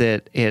 Because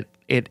it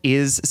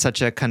is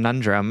such a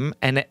conundrum,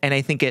 and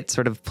I think it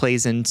sort of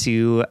plays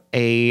into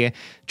a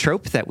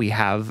trope that we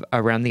have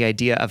around the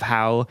idea of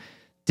how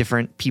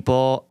different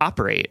people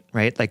operate,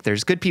 right? Like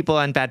there's good people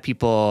and bad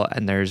people,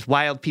 and there's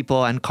wild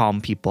people and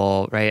calm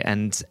people, right?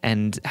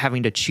 And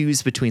having to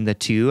choose between the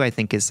two, I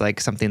think, is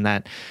like something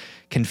that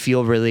can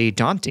feel really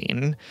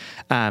daunting.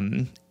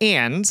 And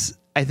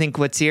I think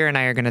what Sierra and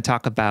I are going to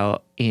talk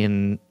about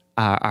in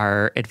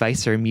our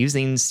advice or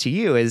musings to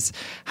you is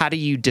how do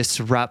you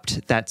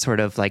disrupt that sort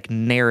of like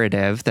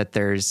narrative that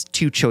there's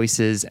two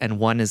choices and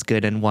one is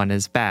good and one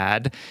is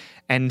bad,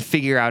 and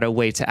figure out a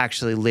way to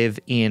actually live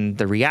in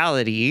the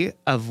reality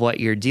of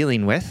what you're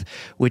dealing with,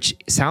 which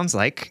sounds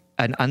like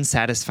an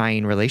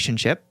unsatisfying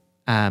relationship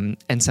and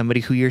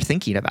somebody who you're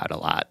thinking about a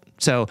lot.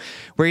 So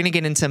we're going to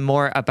get into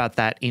more about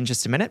that in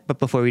just a minute. But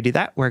before we do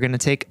that, we're going to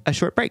take a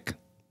short break.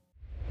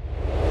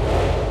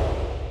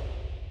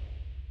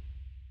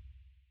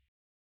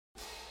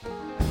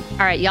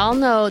 All right, y'all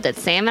know that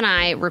Sam and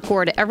I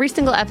record every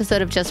single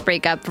episode of Just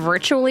Break Up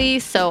virtually,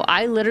 so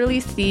I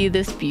literally see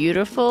this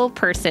beautiful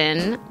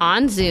person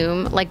on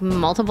Zoom like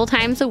multiple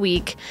times a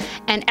week,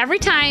 and every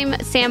time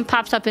Sam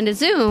pops up into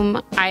Zoom,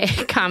 I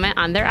comment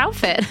on their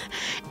outfit.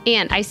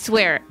 And I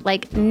swear,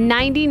 like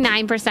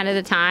 99% of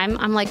the time,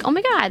 I'm like, oh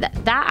my God,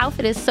 that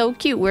outfit is so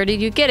cute. Where did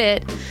you get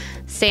it?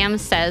 Sam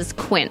says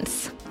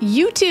Quince.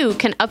 You too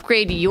can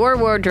upgrade your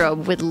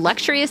wardrobe with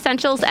luxury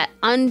essentials at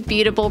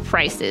unbeatable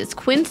prices.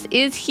 Quince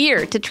is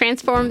here to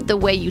transform the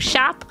way you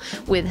shop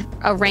with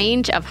a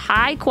range of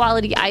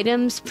high-quality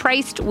items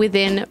priced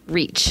within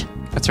reach.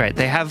 That's right.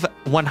 They have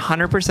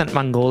 100%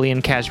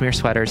 Mongolian cashmere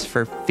sweaters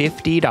for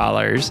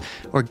 $50,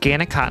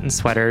 organic cotton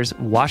sweaters,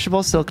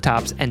 washable silk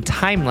tops, and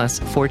timeless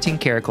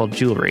 14-karat gold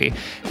jewelry.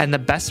 And the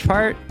best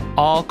part,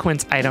 all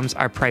Quince items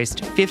are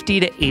priced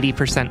 50 to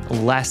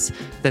 80% less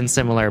than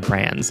similar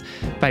brands.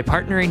 By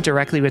partnering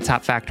directly with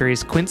top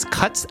factories, Quince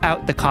cuts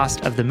out the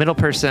cost of the middle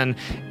person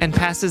and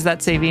passes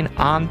that saving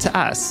on to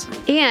us.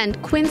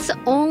 And Quince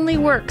only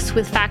works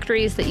with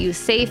factories that use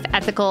safe,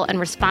 ethical, and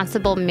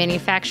responsible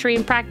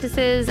manufacturing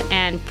practices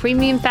and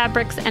premium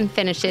fabrics and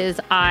finishes.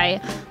 I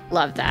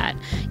love that.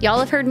 Y'all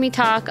have heard me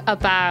talk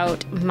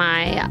about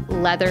my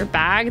leather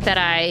bag that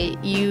I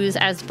use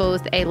as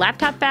both a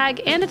laptop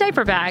bag and a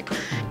diaper bag.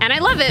 And I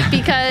love it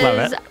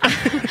because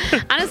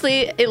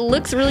honestly, it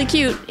looks really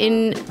cute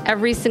in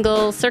every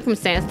single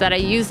circumstance that I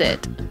use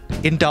it.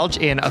 Indulge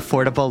in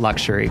affordable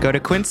luxury. Go to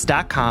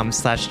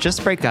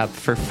quince.com/justbreakup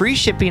for free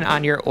shipping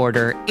on your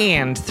order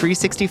and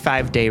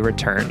 365-day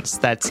returns.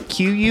 That's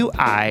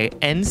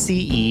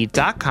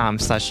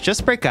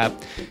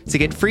QUINCE.com/justbreakup to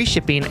get free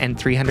shipping and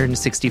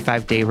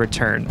 365-day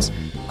returns.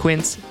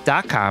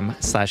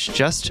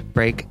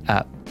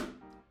 Quince.com/justbreakup.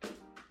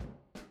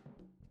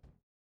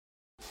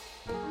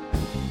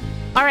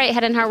 All right,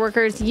 Head and Heart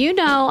workers, you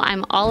know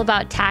I'm all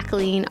about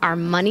tackling our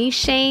money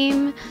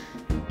shame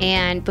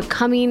and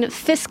becoming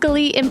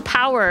fiscally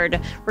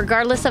empowered,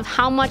 regardless of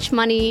how much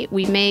money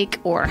we make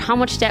or how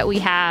much debt we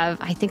have.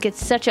 I think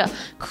it's such a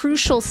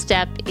crucial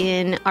step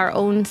in our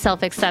own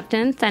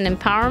self-acceptance and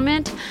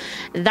empowerment.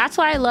 That's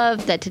why I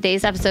love that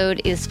today's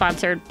episode is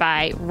sponsored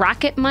by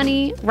Rocket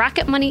Money.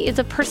 Rocket Money is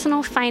a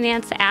personal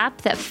finance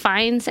app that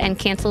finds and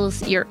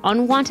cancels your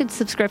unwanted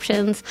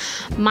subscriptions,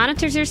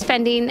 monitors your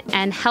spending,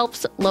 and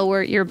helps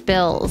lower your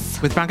bills.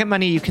 With Rocket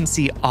Money, you can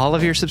see all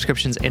of your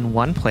subscriptions in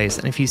one place,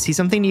 and if you see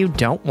something you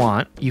don't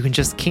want, you can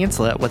just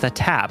cancel it with a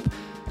tap.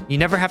 You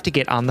never have to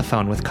get on the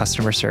phone with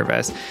customer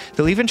service.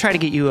 They'll even try to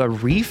get you a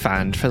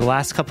refund for the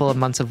last couple of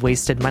months of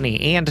wasted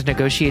money and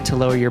negotiate to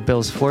lower your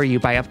bills for you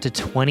by up to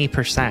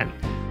 20%.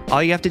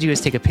 All you have to do is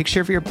take a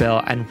picture of your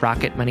bill, and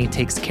Rocket Money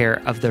takes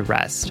care of the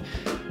rest.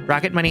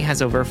 Rocket Money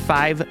has over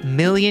 5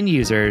 million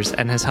users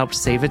and has helped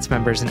save its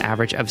members an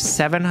average of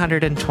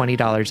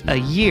 $720 a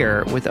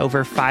year with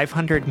over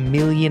 $500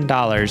 million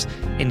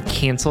in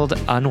canceled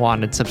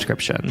unwanted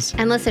subscriptions.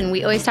 And listen,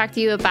 we always talk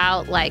to you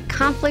about like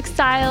conflict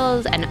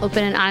styles and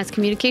open and honest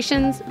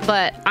communications,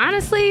 but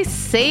honestly,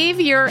 save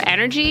your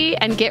energy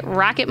and get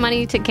Rocket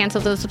Money to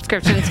cancel those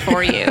subscriptions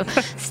for you.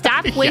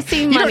 Stop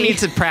wasting money. You don't need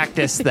to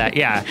practice that.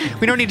 Yeah.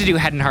 We don't need to do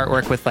head and heart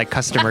work with like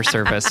customer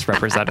service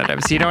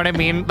representatives. You know what I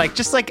mean? Like,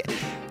 just like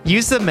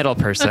use the middle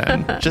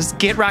person. Just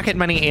get Rocket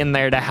Money in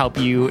there to help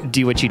you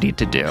do what you need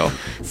to do.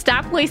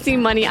 Stop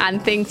wasting money on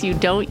things you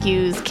don't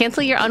use.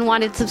 Cancel your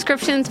unwanted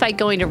subscriptions by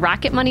going to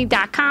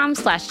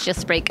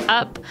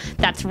rocketmoney.com/justbreakup.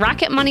 That's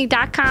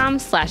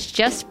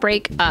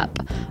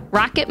rocketmoney.com/justbreakup.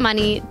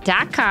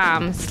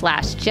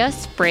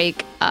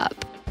 rocketmoney.com/justbreakup.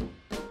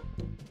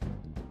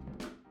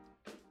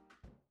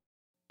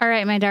 All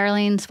right, my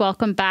darlings,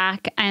 welcome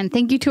back. And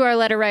thank you to our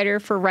letter writer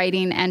for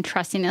writing and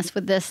trusting us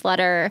with this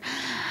letter.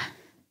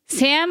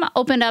 Sam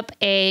opened up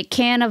a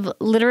can of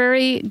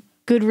literary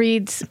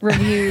Goodreads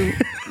review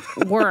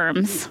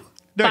worms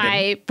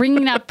by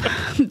bringing up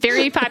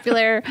very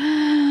popular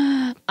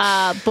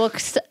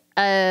books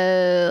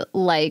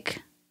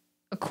like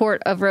A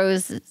Court of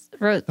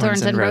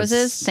Thorns and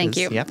Roses. Thank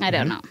you. Yep. I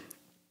don't know.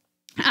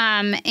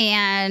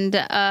 And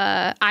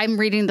I'm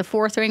reading The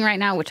Fourth Ring right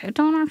now, which I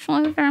don't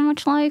actually very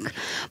much like.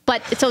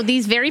 But so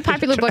these very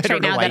popular books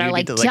right now that are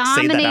like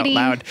dominating. Say that out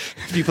loud.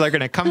 People are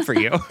going to come for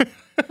you.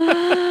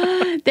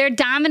 They're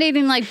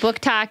dominating like Book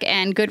Talk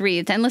and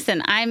Goodreads. And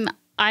listen, I'm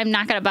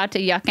not about to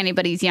yuck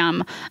anybody's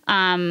yum.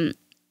 But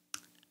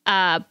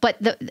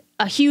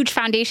a huge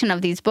foundation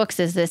of these books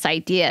is this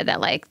idea that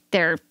like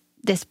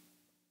this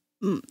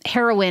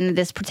heroine,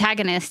 this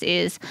protagonist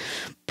is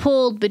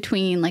pulled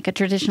between like a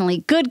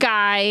traditionally good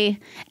guy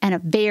and a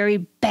very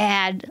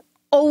bad,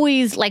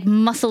 always like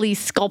muscly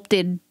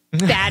sculpted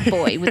bad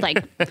boy with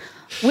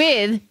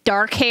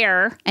dark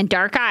hair and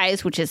dark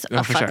eyes, which is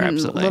a fucking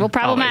little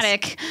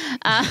problematic.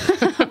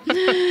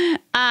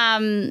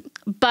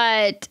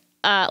 But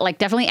like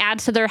definitely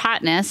adds to their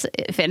hotness.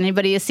 If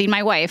anybody has seen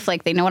my wife,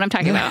 like they know what I'm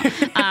talking about.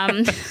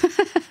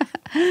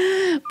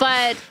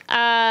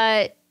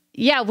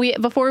 Yeah,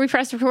 before we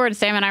pressed record,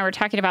 Sam and I were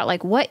talking about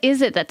like what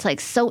is it that's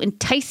like so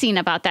enticing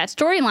about that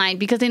storyline?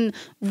 Because in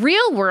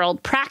real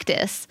world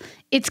practice,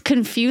 it's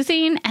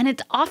confusing and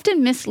it's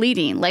often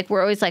misleading. Like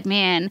we're always like,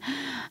 man,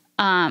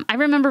 I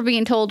remember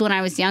being told when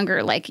I was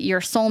younger, like your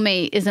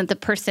soulmate isn't the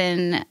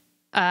person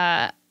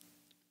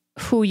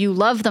who you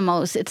love the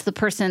most. It's the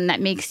person that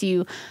makes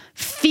you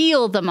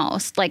feel the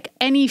most, like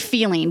any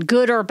feeling,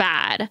 good or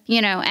bad,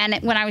 you know?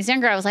 And when I was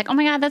younger, I was like, oh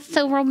my God, that's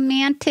so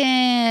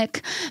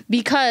romantic,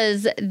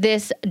 because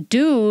this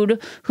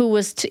dude who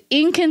was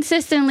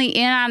inconsistently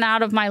in and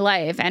out of my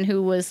life and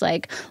who was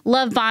like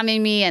love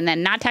bombing me and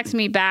then not texting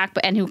me back,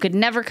 and who could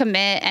never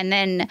commit. And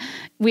then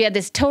we had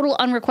this total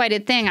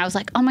unrequited thing. I was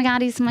like, oh my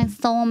God, he's my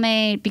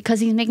soulmate because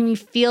he's making me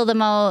feel the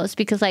most,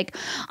 because like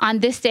on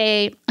this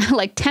day,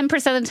 like 10%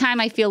 of the time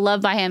I feel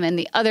loved by him, and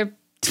the other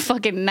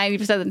fucking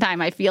 90% of the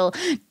time I feel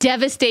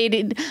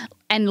devastated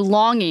and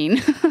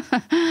longing.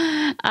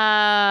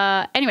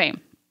 Anyway,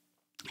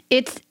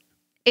 it's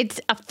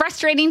a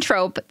frustrating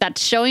trope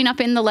that's showing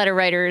up in the letter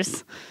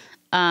writer's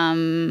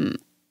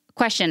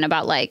question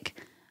about like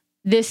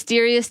this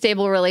serious,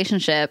 stable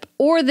relationship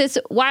or this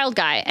wild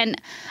guy.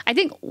 And I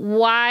think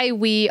why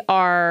we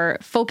are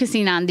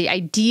focusing on the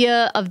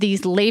idea of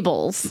these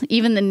labels,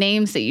 even the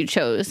names that you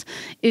chose,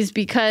 is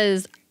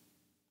because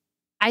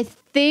I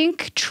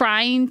think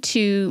trying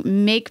to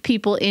make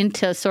people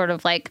into sort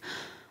of like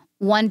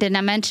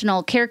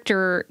one-dimensional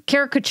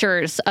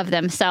caricatures of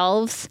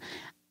themselves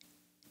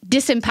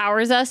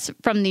disempowers us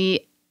from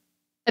the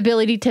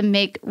ability to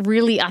make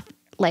really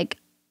like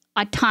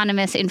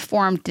autonomous,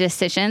 informed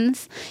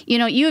decisions. You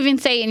know, you even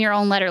say in your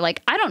own letter,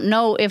 like, I don't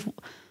know if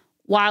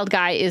wild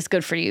guy is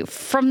good for you.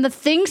 From the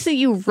things that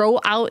you wrote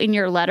out in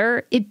your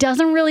letter, it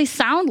doesn't really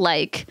sound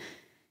like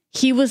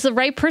he was the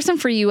right person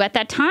for you at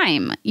that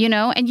time, you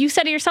know? And you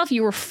said it yourself,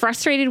 you were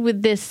frustrated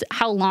with this,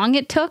 how long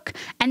it took.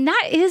 And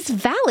that is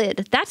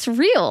valid. That's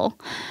real.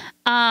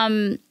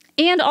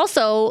 And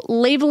also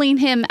labeling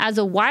him as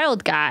a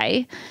wild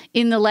guy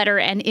in the letter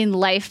and in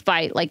life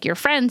by like your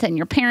friends and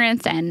your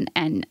parents and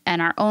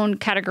our own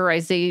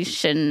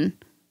categorizing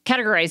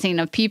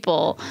of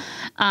people.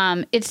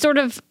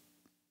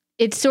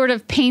 It sort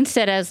of paints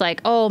it as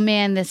like, oh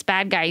man, this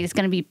bad guy is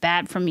going to be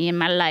bad for me in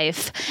my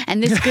life.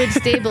 And this good,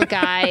 stable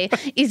guy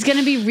is going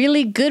to be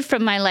really good for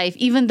my life,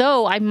 even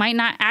though I might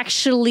not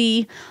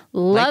actually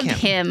love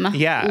him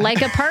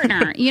like a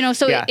partner, you know?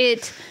 So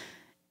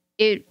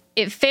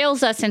it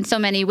fails us in so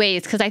many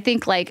ways. Cause I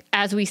think like,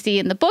 as we see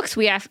in the books,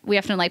 we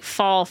often like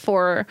fall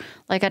for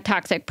like a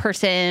toxic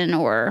person,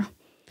 or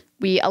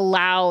we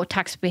allow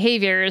toxic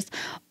behaviors,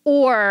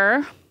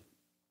 or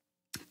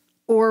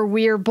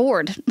we're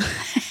bored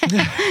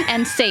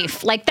and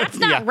safe. Like that's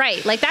not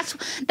right. Like that's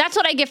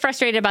what I get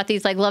frustrated about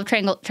these like love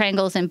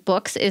triangles in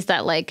books, is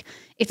that like,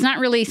 it's not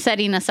really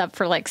setting us up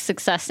for like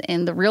success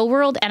in the real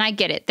world. And I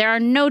get it. There are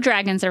no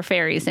dragons or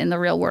fairies in the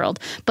real world,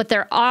 but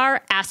there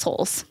are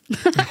assholes.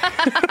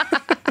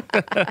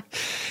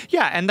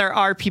 Yeah. And there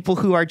are people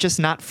who are just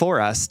not for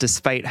us,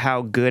 despite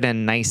how good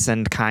and nice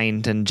and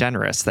kind and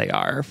generous they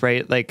are.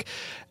 Right. Like,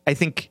 I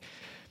think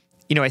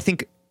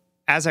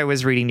as I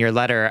was reading your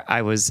letter,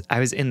 I was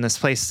in this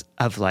place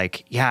of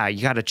like, yeah,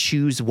 you got to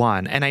choose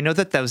one. And I know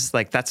that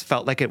that's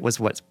felt like it was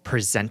what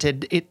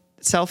presented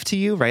itself to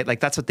you, right?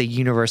 Like that's what the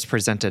universe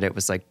presented. It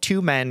was like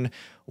two men,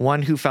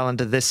 one who fell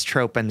into this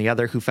trope and the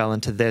other who fell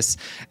into this.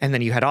 And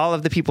then you had all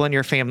of the people in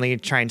your family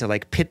trying to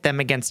like pit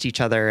them against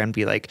each other and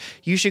be like,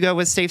 you should go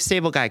with safe,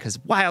 stable guy because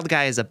wild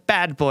guy is a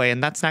bad boy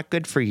and that's not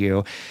good for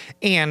you.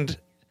 And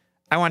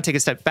I want to take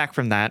a step back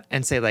from that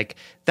and say like,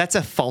 that's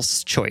a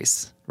false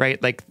choice,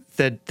 right? Like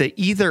the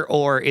either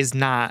or is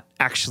not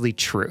actually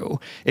true.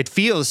 It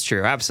feels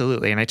true,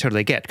 absolutely, and I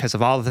totally get, because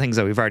of all the things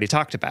that we've already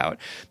talked about,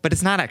 but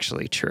it's not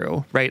actually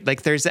true, right?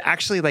 Like there's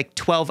actually like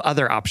 12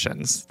 other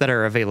options that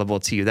are available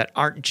to you that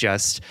aren't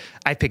just,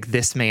 I pick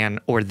this man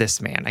or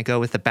this man. I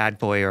go with the bad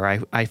boy or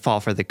I fall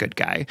for the good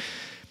guy,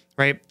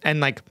 right?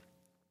 And like,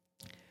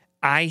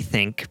 I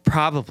think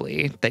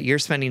probably that you're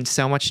spending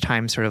so much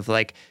time sort of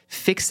like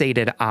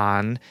fixated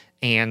on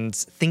and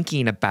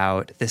thinking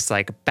about this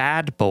like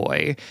bad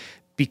boy,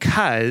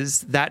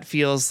 because that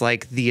feels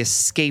like the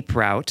escape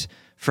route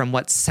from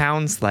what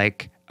sounds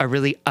like a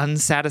really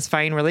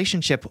unsatisfying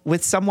relationship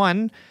with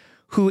someone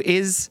who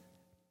is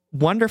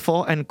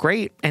wonderful and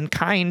great and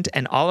kind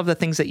and all of the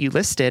things that you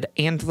listed,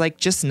 and like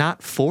just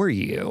not for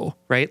you,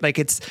 right? Like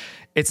it's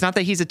not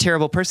that he's a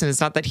terrible person.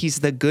 It's not that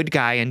he's the good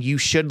guy and you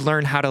should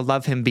learn how to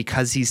love him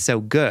because he's so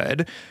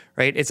good,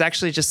 right? It's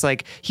actually just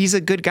like, he's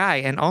a good guy.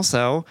 And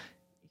also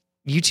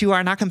you two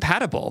are not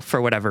compatible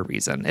for whatever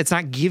reason. It's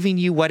not giving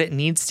you what it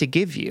needs to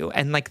give you.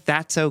 And like,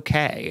 that's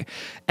okay.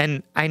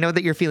 And I know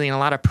that you're feeling a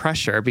lot of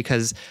pressure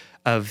because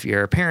of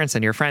your parents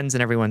and your friends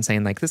and everyone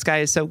saying like, this guy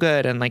is so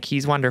good and like,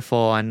 he's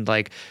wonderful and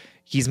like,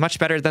 he's much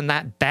better than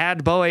that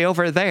bad boy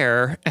over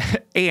there.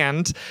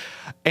 and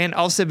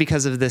also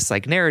because of this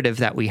like narrative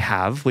that we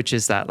have, which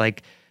is that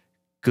like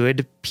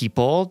good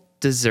people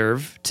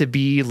deserve to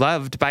be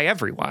loved by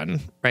everyone,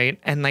 right?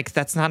 And like,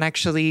 that's not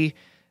actually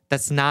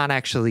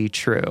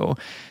true.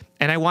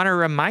 And I want to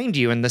remind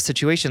you in this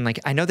situation, like,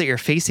 I know that you're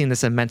facing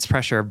this immense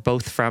pressure,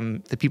 both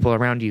from the people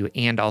around you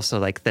and also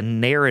like the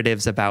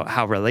narratives about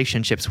how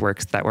relationships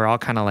works that we're all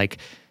kind of like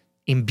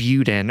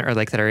imbued in, or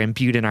like that are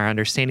imbued in our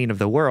understanding of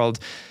the world.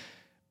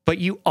 But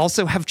you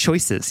also have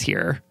choices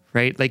here,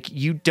 right? Like,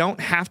 you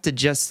don't have to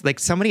just, like,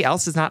 somebody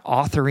else is not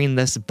authoring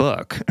this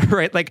book,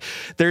 right? Like,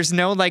 there's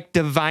no like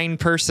divine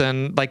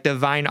person, like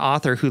divine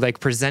author who like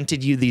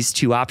presented you these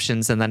two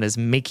options and then is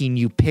making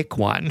you pick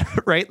one,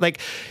 right? Like,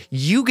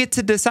 you get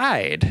to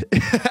decide.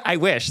 I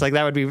wish, like,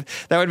 that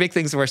would make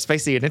things more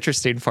spicy and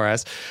interesting for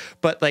us.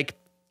 But like,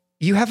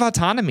 you have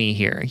autonomy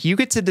here. You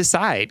get to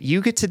decide. You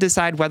get to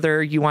decide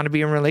whether you want to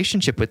be in a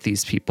relationship with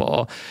these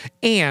people.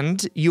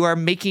 And you are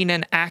making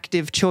an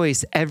active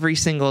choice every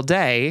single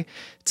day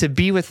to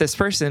be with this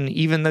person,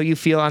 even though you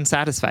feel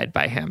unsatisfied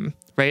by him,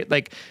 right?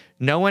 Like,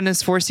 no one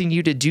is forcing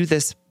you to do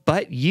this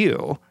but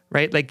you,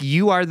 right? Like,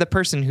 you are the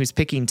person who's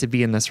picking to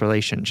be in this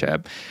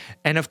relationship.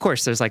 And of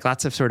course, there's like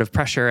lots of sort of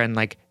pressure. And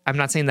like, I'm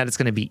not saying that it's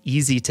going to be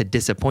easy to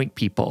disappoint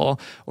people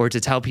or to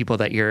tell people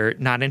that you're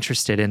not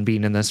interested in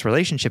being in this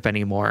relationship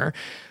anymore.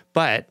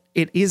 But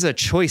it is a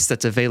choice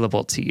that's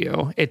available to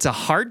you. It's a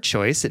hard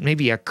choice. It may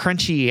be a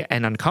crunchy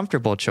and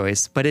uncomfortable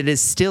choice, but it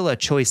is still a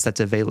choice that's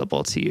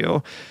available to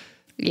you.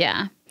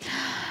 Yeah.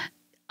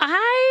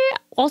 I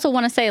also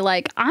want to say,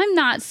 like, I'm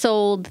not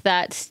sold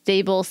that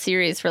stable,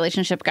 serious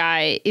relationship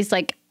guy is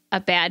like a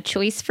bad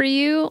choice for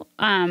you.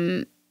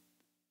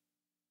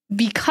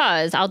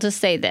 Because I'll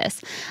just say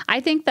this. I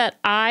think that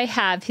I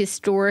have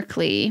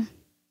historically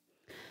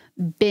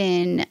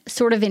been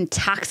sort of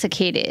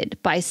intoxicated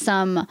by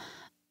some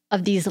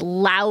of these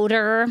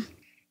louder,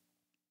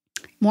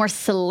 more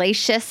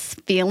salacious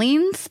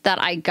feelings that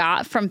I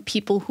got from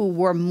people who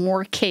were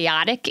more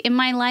chaotic in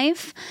my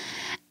life.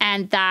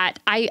 And that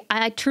I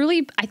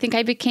think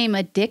I became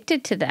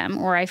addicted to them,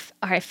 or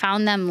I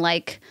found them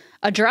like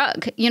a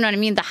drug. You know what I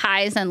mean? The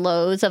highs and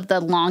lows of the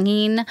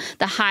longing,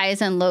 the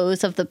highs and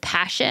lows of the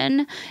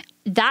passion.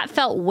 That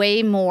felt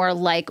way more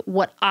like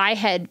what I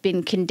had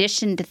been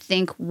conditioned to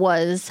think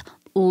was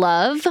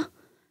love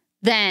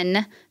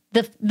than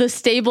the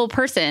stable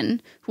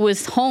person who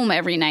was home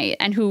every night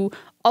and who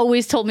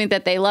always told me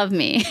that they love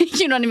me.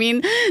 You know what I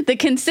mean? The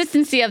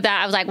consistency of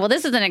that, I was like, well,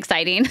 this isn't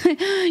exciting.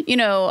 You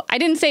know, I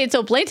didn't say it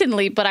so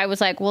blatantly, but I was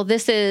like, well,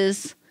 this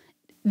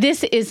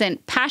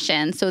isn't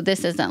passion, so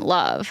this isn't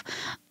love.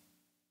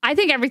 I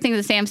think everything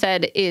that Sam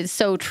said is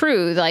so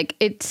true. Like,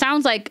 it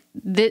sounds like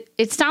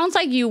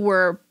you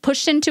were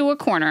pushed into a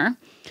corner,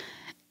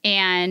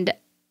 and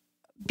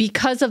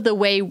because of the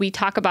way we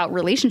talk about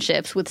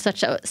relationships with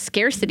such a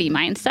scarcity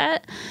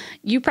mindset,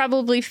 you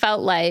probably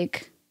felt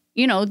like,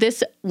 you know,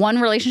 this one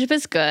relationship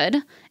is good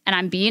and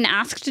I'm being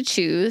asked to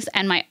choose,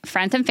 and my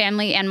friends and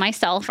family and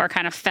myself are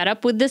kind of fed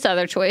up with this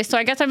other choice. So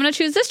I guess I'm going to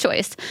choose this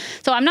choice.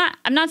 So I'm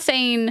not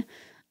saying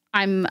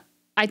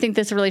I think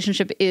this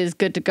relationship is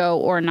good to go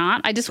or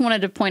not. I just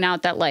wanted to point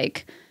out that,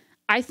 like,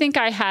 I think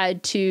I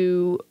had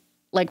to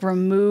like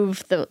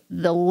remove the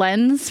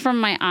lens from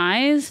my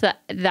eyes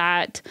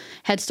that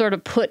had sort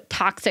of put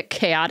toxic,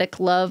 chaotic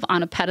love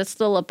on a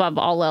pedestal above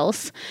all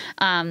else.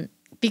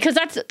 Because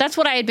that's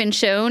what I had been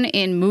shown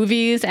in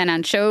movies and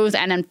on shows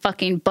and in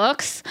fucking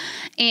books,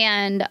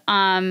 and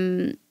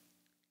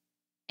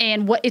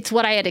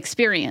what I had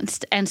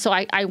experienced. And so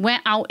I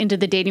went out into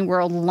the dating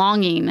world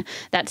longing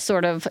that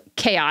sort of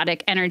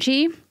chaotic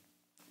energy.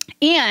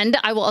 And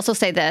I will also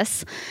say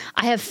this,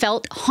 I have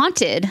felt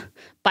haunted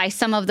by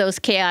some of those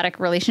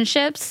chaotic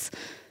relationships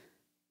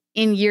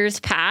in years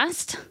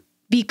past,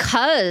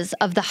 because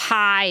of the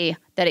high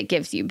that it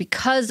gives you,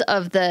 because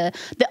of the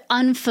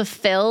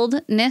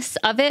unfulfilledness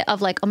of it,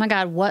 of like, oh my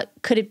God, what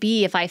could it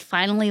be if I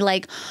finally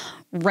like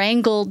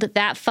wrangled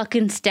that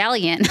fucking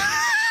stallion?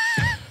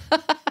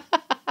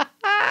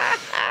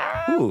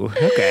 Ooh,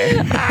 okay.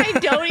 I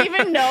don't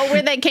even know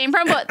where they came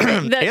from, but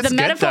the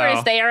metaphor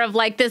is there of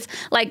like this,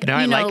 like, no,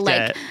 you know,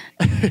 like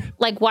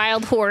like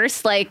wild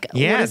horse, like,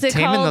 yeah, what is it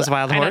taming called? those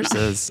wild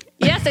horses.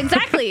 Yes,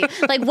 exactly.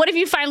 Like, what if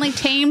you finally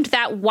tamed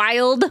that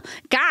wild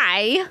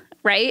guy,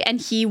 right? And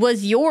he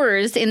was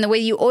yours in the way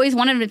you always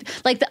wanted him to.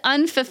 Like, the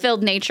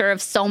unfulfilled nature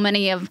of so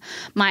many of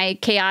my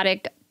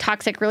chaotic,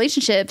 toxic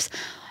relationships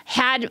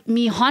had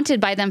me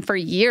haunted by them for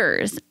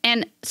years.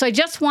 And so I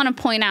just want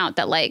to point out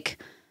that, like,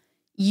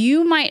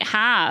 you might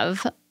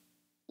have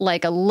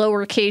like a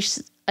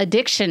lowercase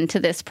addiction to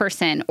this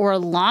person, or a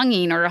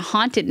longing or a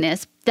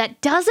hauntedness that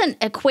doesn't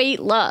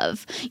equate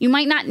love. You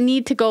might not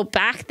need to go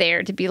back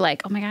there to be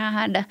like, oh my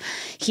God,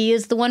 he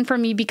is the one for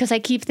me because I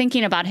keep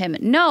thinking about him.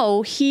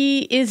 No,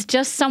 he is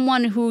just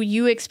someone who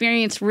you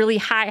experience really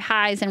high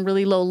highs and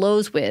really low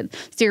lows with.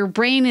 So your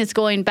brain is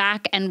going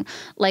back and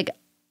like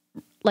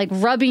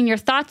rubbing your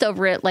thoughts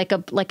over it like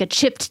a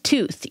chipped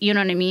tooth. You know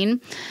what I mean?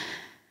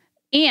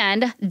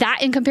 And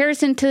that, in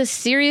comparison to a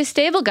serious,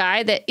 stable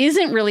guy that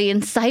isn't really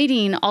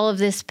inciting all of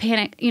this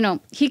panic, you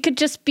know, he could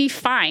just be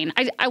fine.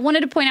 I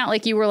wanted to point out,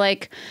 like, you were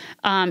like,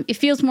 it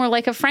feels more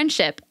like a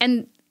friendship.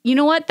 And you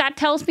know what? That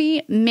tells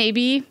me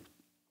maybe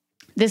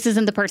this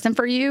isn't the person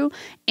for you.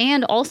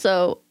 And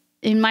also,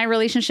 in my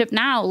relationship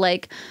now,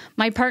 like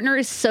my partner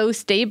is so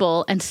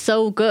stable and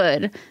so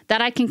good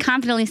that I can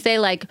confidently say,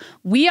 like,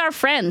 we are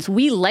friends.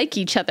 We like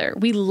each other.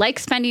 We like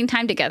spending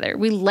time together.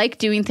 We like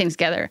doing things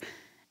together.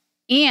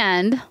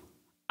 And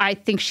I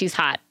think she's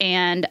hot.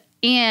 And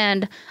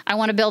I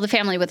want to build a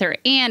family with her.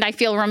 And I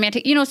feel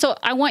romantic. So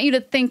I want you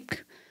to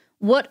think,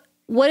 what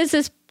is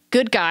this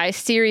good guy,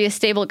 serious,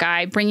 stable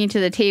guy bringing to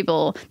the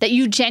table that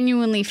you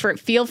genuinely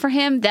feel for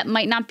him that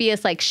might not be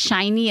as like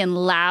shiny and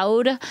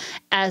loud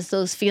as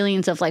those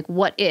feelings of like,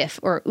 what if,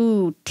 or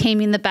ooh,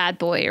 taming the bad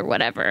boy or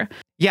whatever.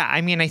 Yeah.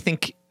 I mean, I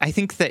think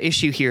the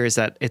issue here is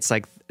that it's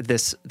like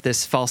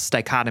this false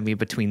dichotomy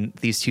between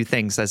these two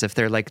things as if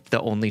they're like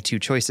the only two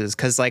choices.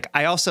 Cause like,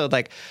 I also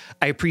like,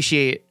 I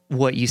appreciate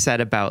what you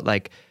said about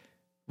like,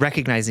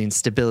 recognizing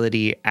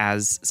stability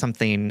as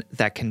something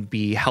that can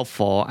be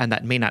helpful and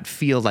that may not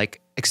feel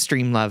like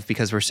extreme love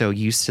because we're so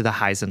used to the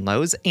highs and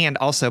lows, and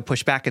also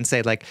push back and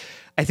say, like,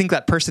 I think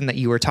that person that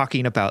you were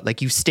talking about,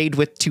 like, you stayed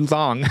with too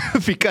long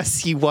because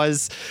he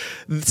was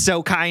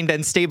so kind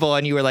and stable,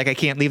 and you were like, I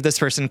can't leave this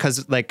person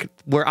because like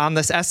we're on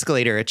this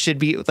escalator. It should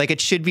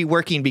be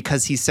working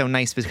because he's so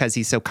nice, because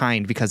he's so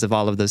kind, because of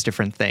all of those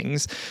different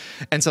things.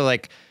 And so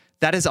like,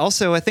 that is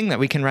also a thing that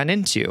we can run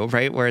into,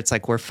 right? Where it's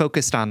like, we're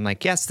focused on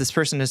like, yes, this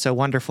person is so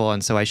wonderful,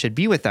 and so I should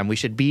be with them. We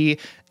should be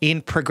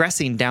in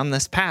progressing down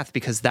this path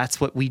because that's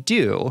what we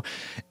do.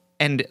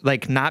 And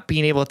like not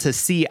being able to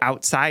see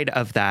outside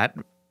of that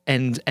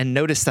and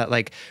notice that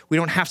like, we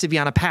don't have to be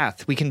on a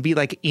path. We can be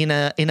like in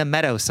a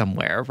meadow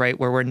somewhere, right?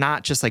 Where we're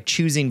not just like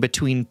choosing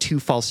between two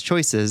false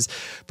choices,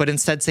 but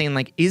instead saying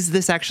like, is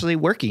this actually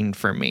working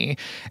for me?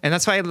 And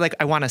that's why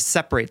I want to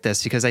separate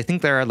this, because I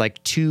think there are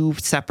like two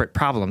separate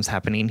problems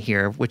happening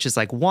here, which is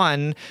like,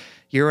 one,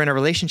 you're in a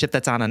relationship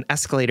that's on an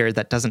escalator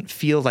that doesn't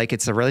feel like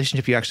it's a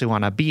relationship you actually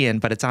want to be in,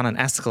 but it's on an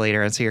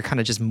escalator. And so you're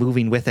kind of just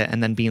moving with it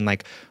and then being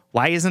like,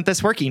 why isn't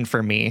this working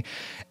for me?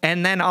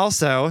 And then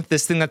also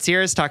this thing that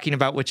Sierra's talking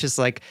about, which is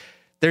like,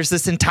 there's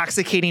this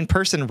intoxicating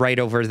person right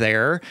over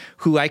there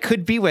who I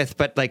could be with,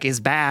 but like is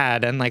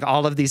bad, and like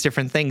all of these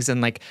different things. And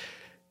like,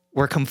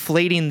 we're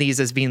conflating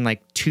these as being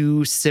like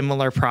two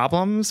similar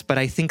problems, but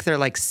I think they're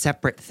like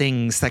separate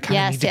things that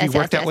kind of need to be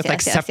worked out with like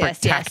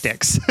separate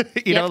tactics.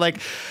 You know, like,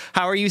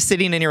 how are you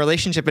sitting in your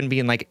relationship and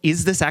being like,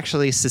 is this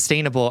actually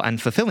sustainable and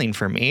fulfilling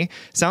for me?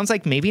 Sounds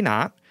like maybe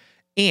not.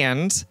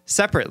 And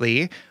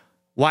separately,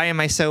 why am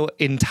I so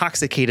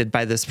intoxicated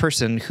by this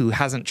person who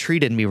hasn't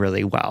treated me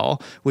really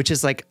well? Which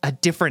is like a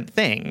different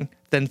thing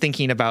than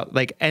thinking about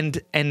like,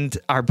 and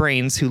our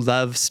brains who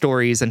love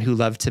stories and who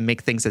love to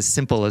make things as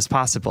simple as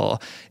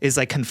possible is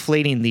like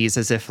conflating these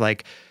as if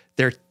like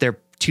they're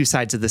two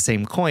sides of the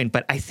same coin.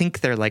 But I think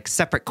they're like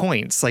separate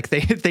coins. Like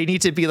they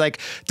need to be like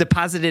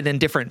deposited in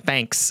different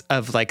banks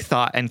of like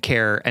thought and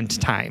care and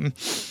time.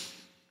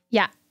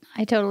 Yeah,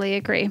 I totally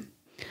agree.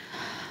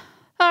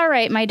 All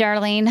right, my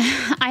darling.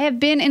 I have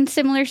been in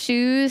similar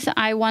shoes.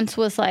 I once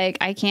was like,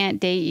 I can't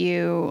date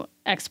you,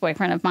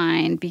 ex-boyfriend of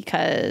mine,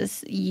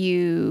 because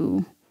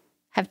you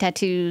have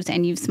tattoos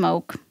and you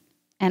smoke.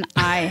 And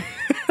I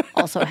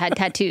also had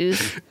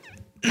tattoos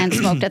and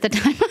smoked at the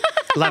time.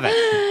 Love it.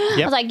 Yep.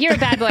 I was like, you're a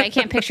bad boy. I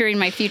can't picture you in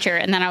my future.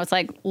 And then I was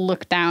like,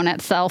 look down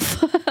at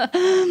self.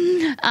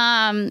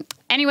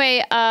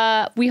 Anyway,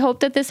 we hope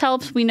that this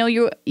helps. We know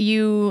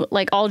you,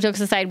 like, all jokes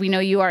aside, we know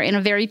you are in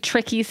a very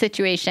tricky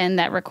situation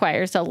that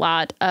requires a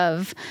lot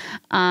of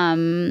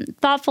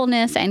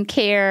thoughtfulness and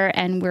care.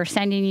 And we're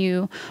sending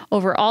you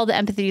over all the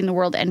empathy in the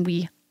world. And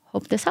we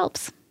hope this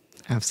helps.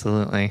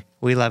 Absolutely.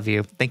 We love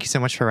you. Thank you so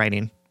much for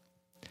writing.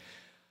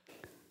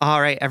 All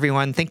right,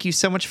 everyone. Thank you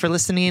so much for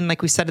listening.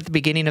 Like we said at the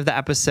beginning of the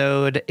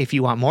episode, if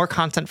you want more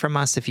content from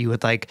us, if you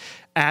would like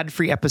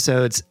ad-free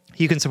episodes,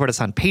 you can support us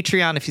on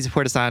Patreon. If you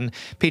support us on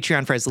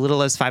Patreon for as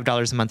little as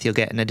 $5 a month, you'll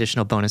get an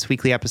additional bonus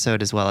weekly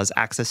episode, as well as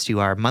access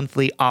to our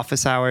monthly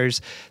office hours.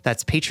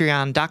 That's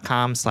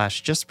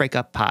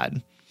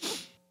patreon.com/justbreakuppod.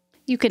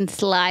 You can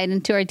slide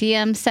into our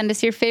DMs, send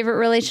us your favorite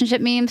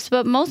relationship memes,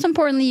 but most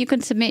importantly, you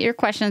can submit your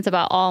questions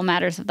about all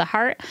matters of the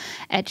heart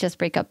at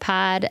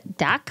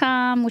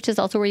justbreakuppod.com, which is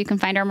also where you can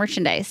find our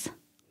merchandise.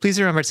 Please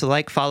remember to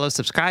like, follow,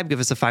 subscribe, give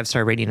us a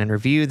 5-star rating and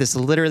review. This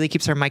literally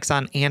keeps our mics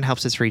on and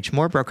helps us reach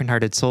more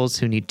brokenhearted souls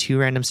who need two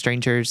random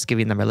strangers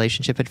giving them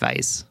relationship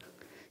advice.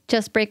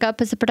 Just Break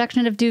Up is a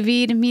production of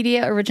Duvid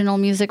Media, original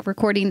music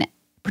recording,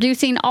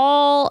 producing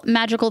all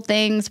magical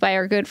things by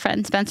our good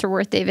friend Spencer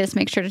Worth Davis.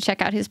 Make sure to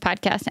check out his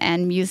podcast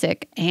and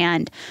music.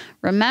 And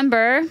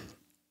remember,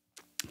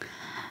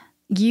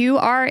 you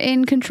are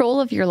in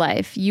control of your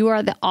life. You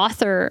are the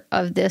author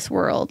of this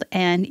world.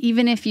 And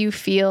even if you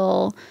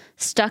feel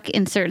stuck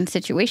in certain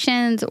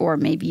situations, or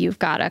maybe you've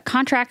got a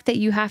contract that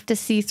you have to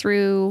see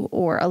through,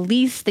 or a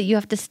lease that you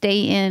have to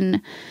stay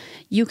in,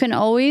 you can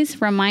always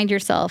remind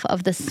yourself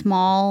of the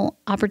small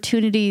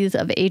opportunities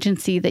of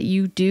agency that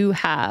you do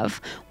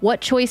have.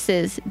 What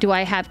choices do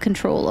I have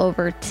control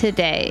over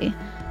today?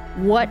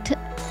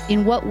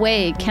 In what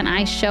way can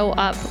I show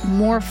up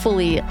more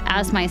fully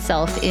as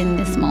myself in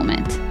this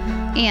moment?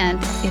 And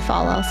if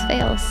all else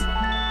fails,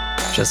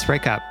 just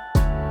break up.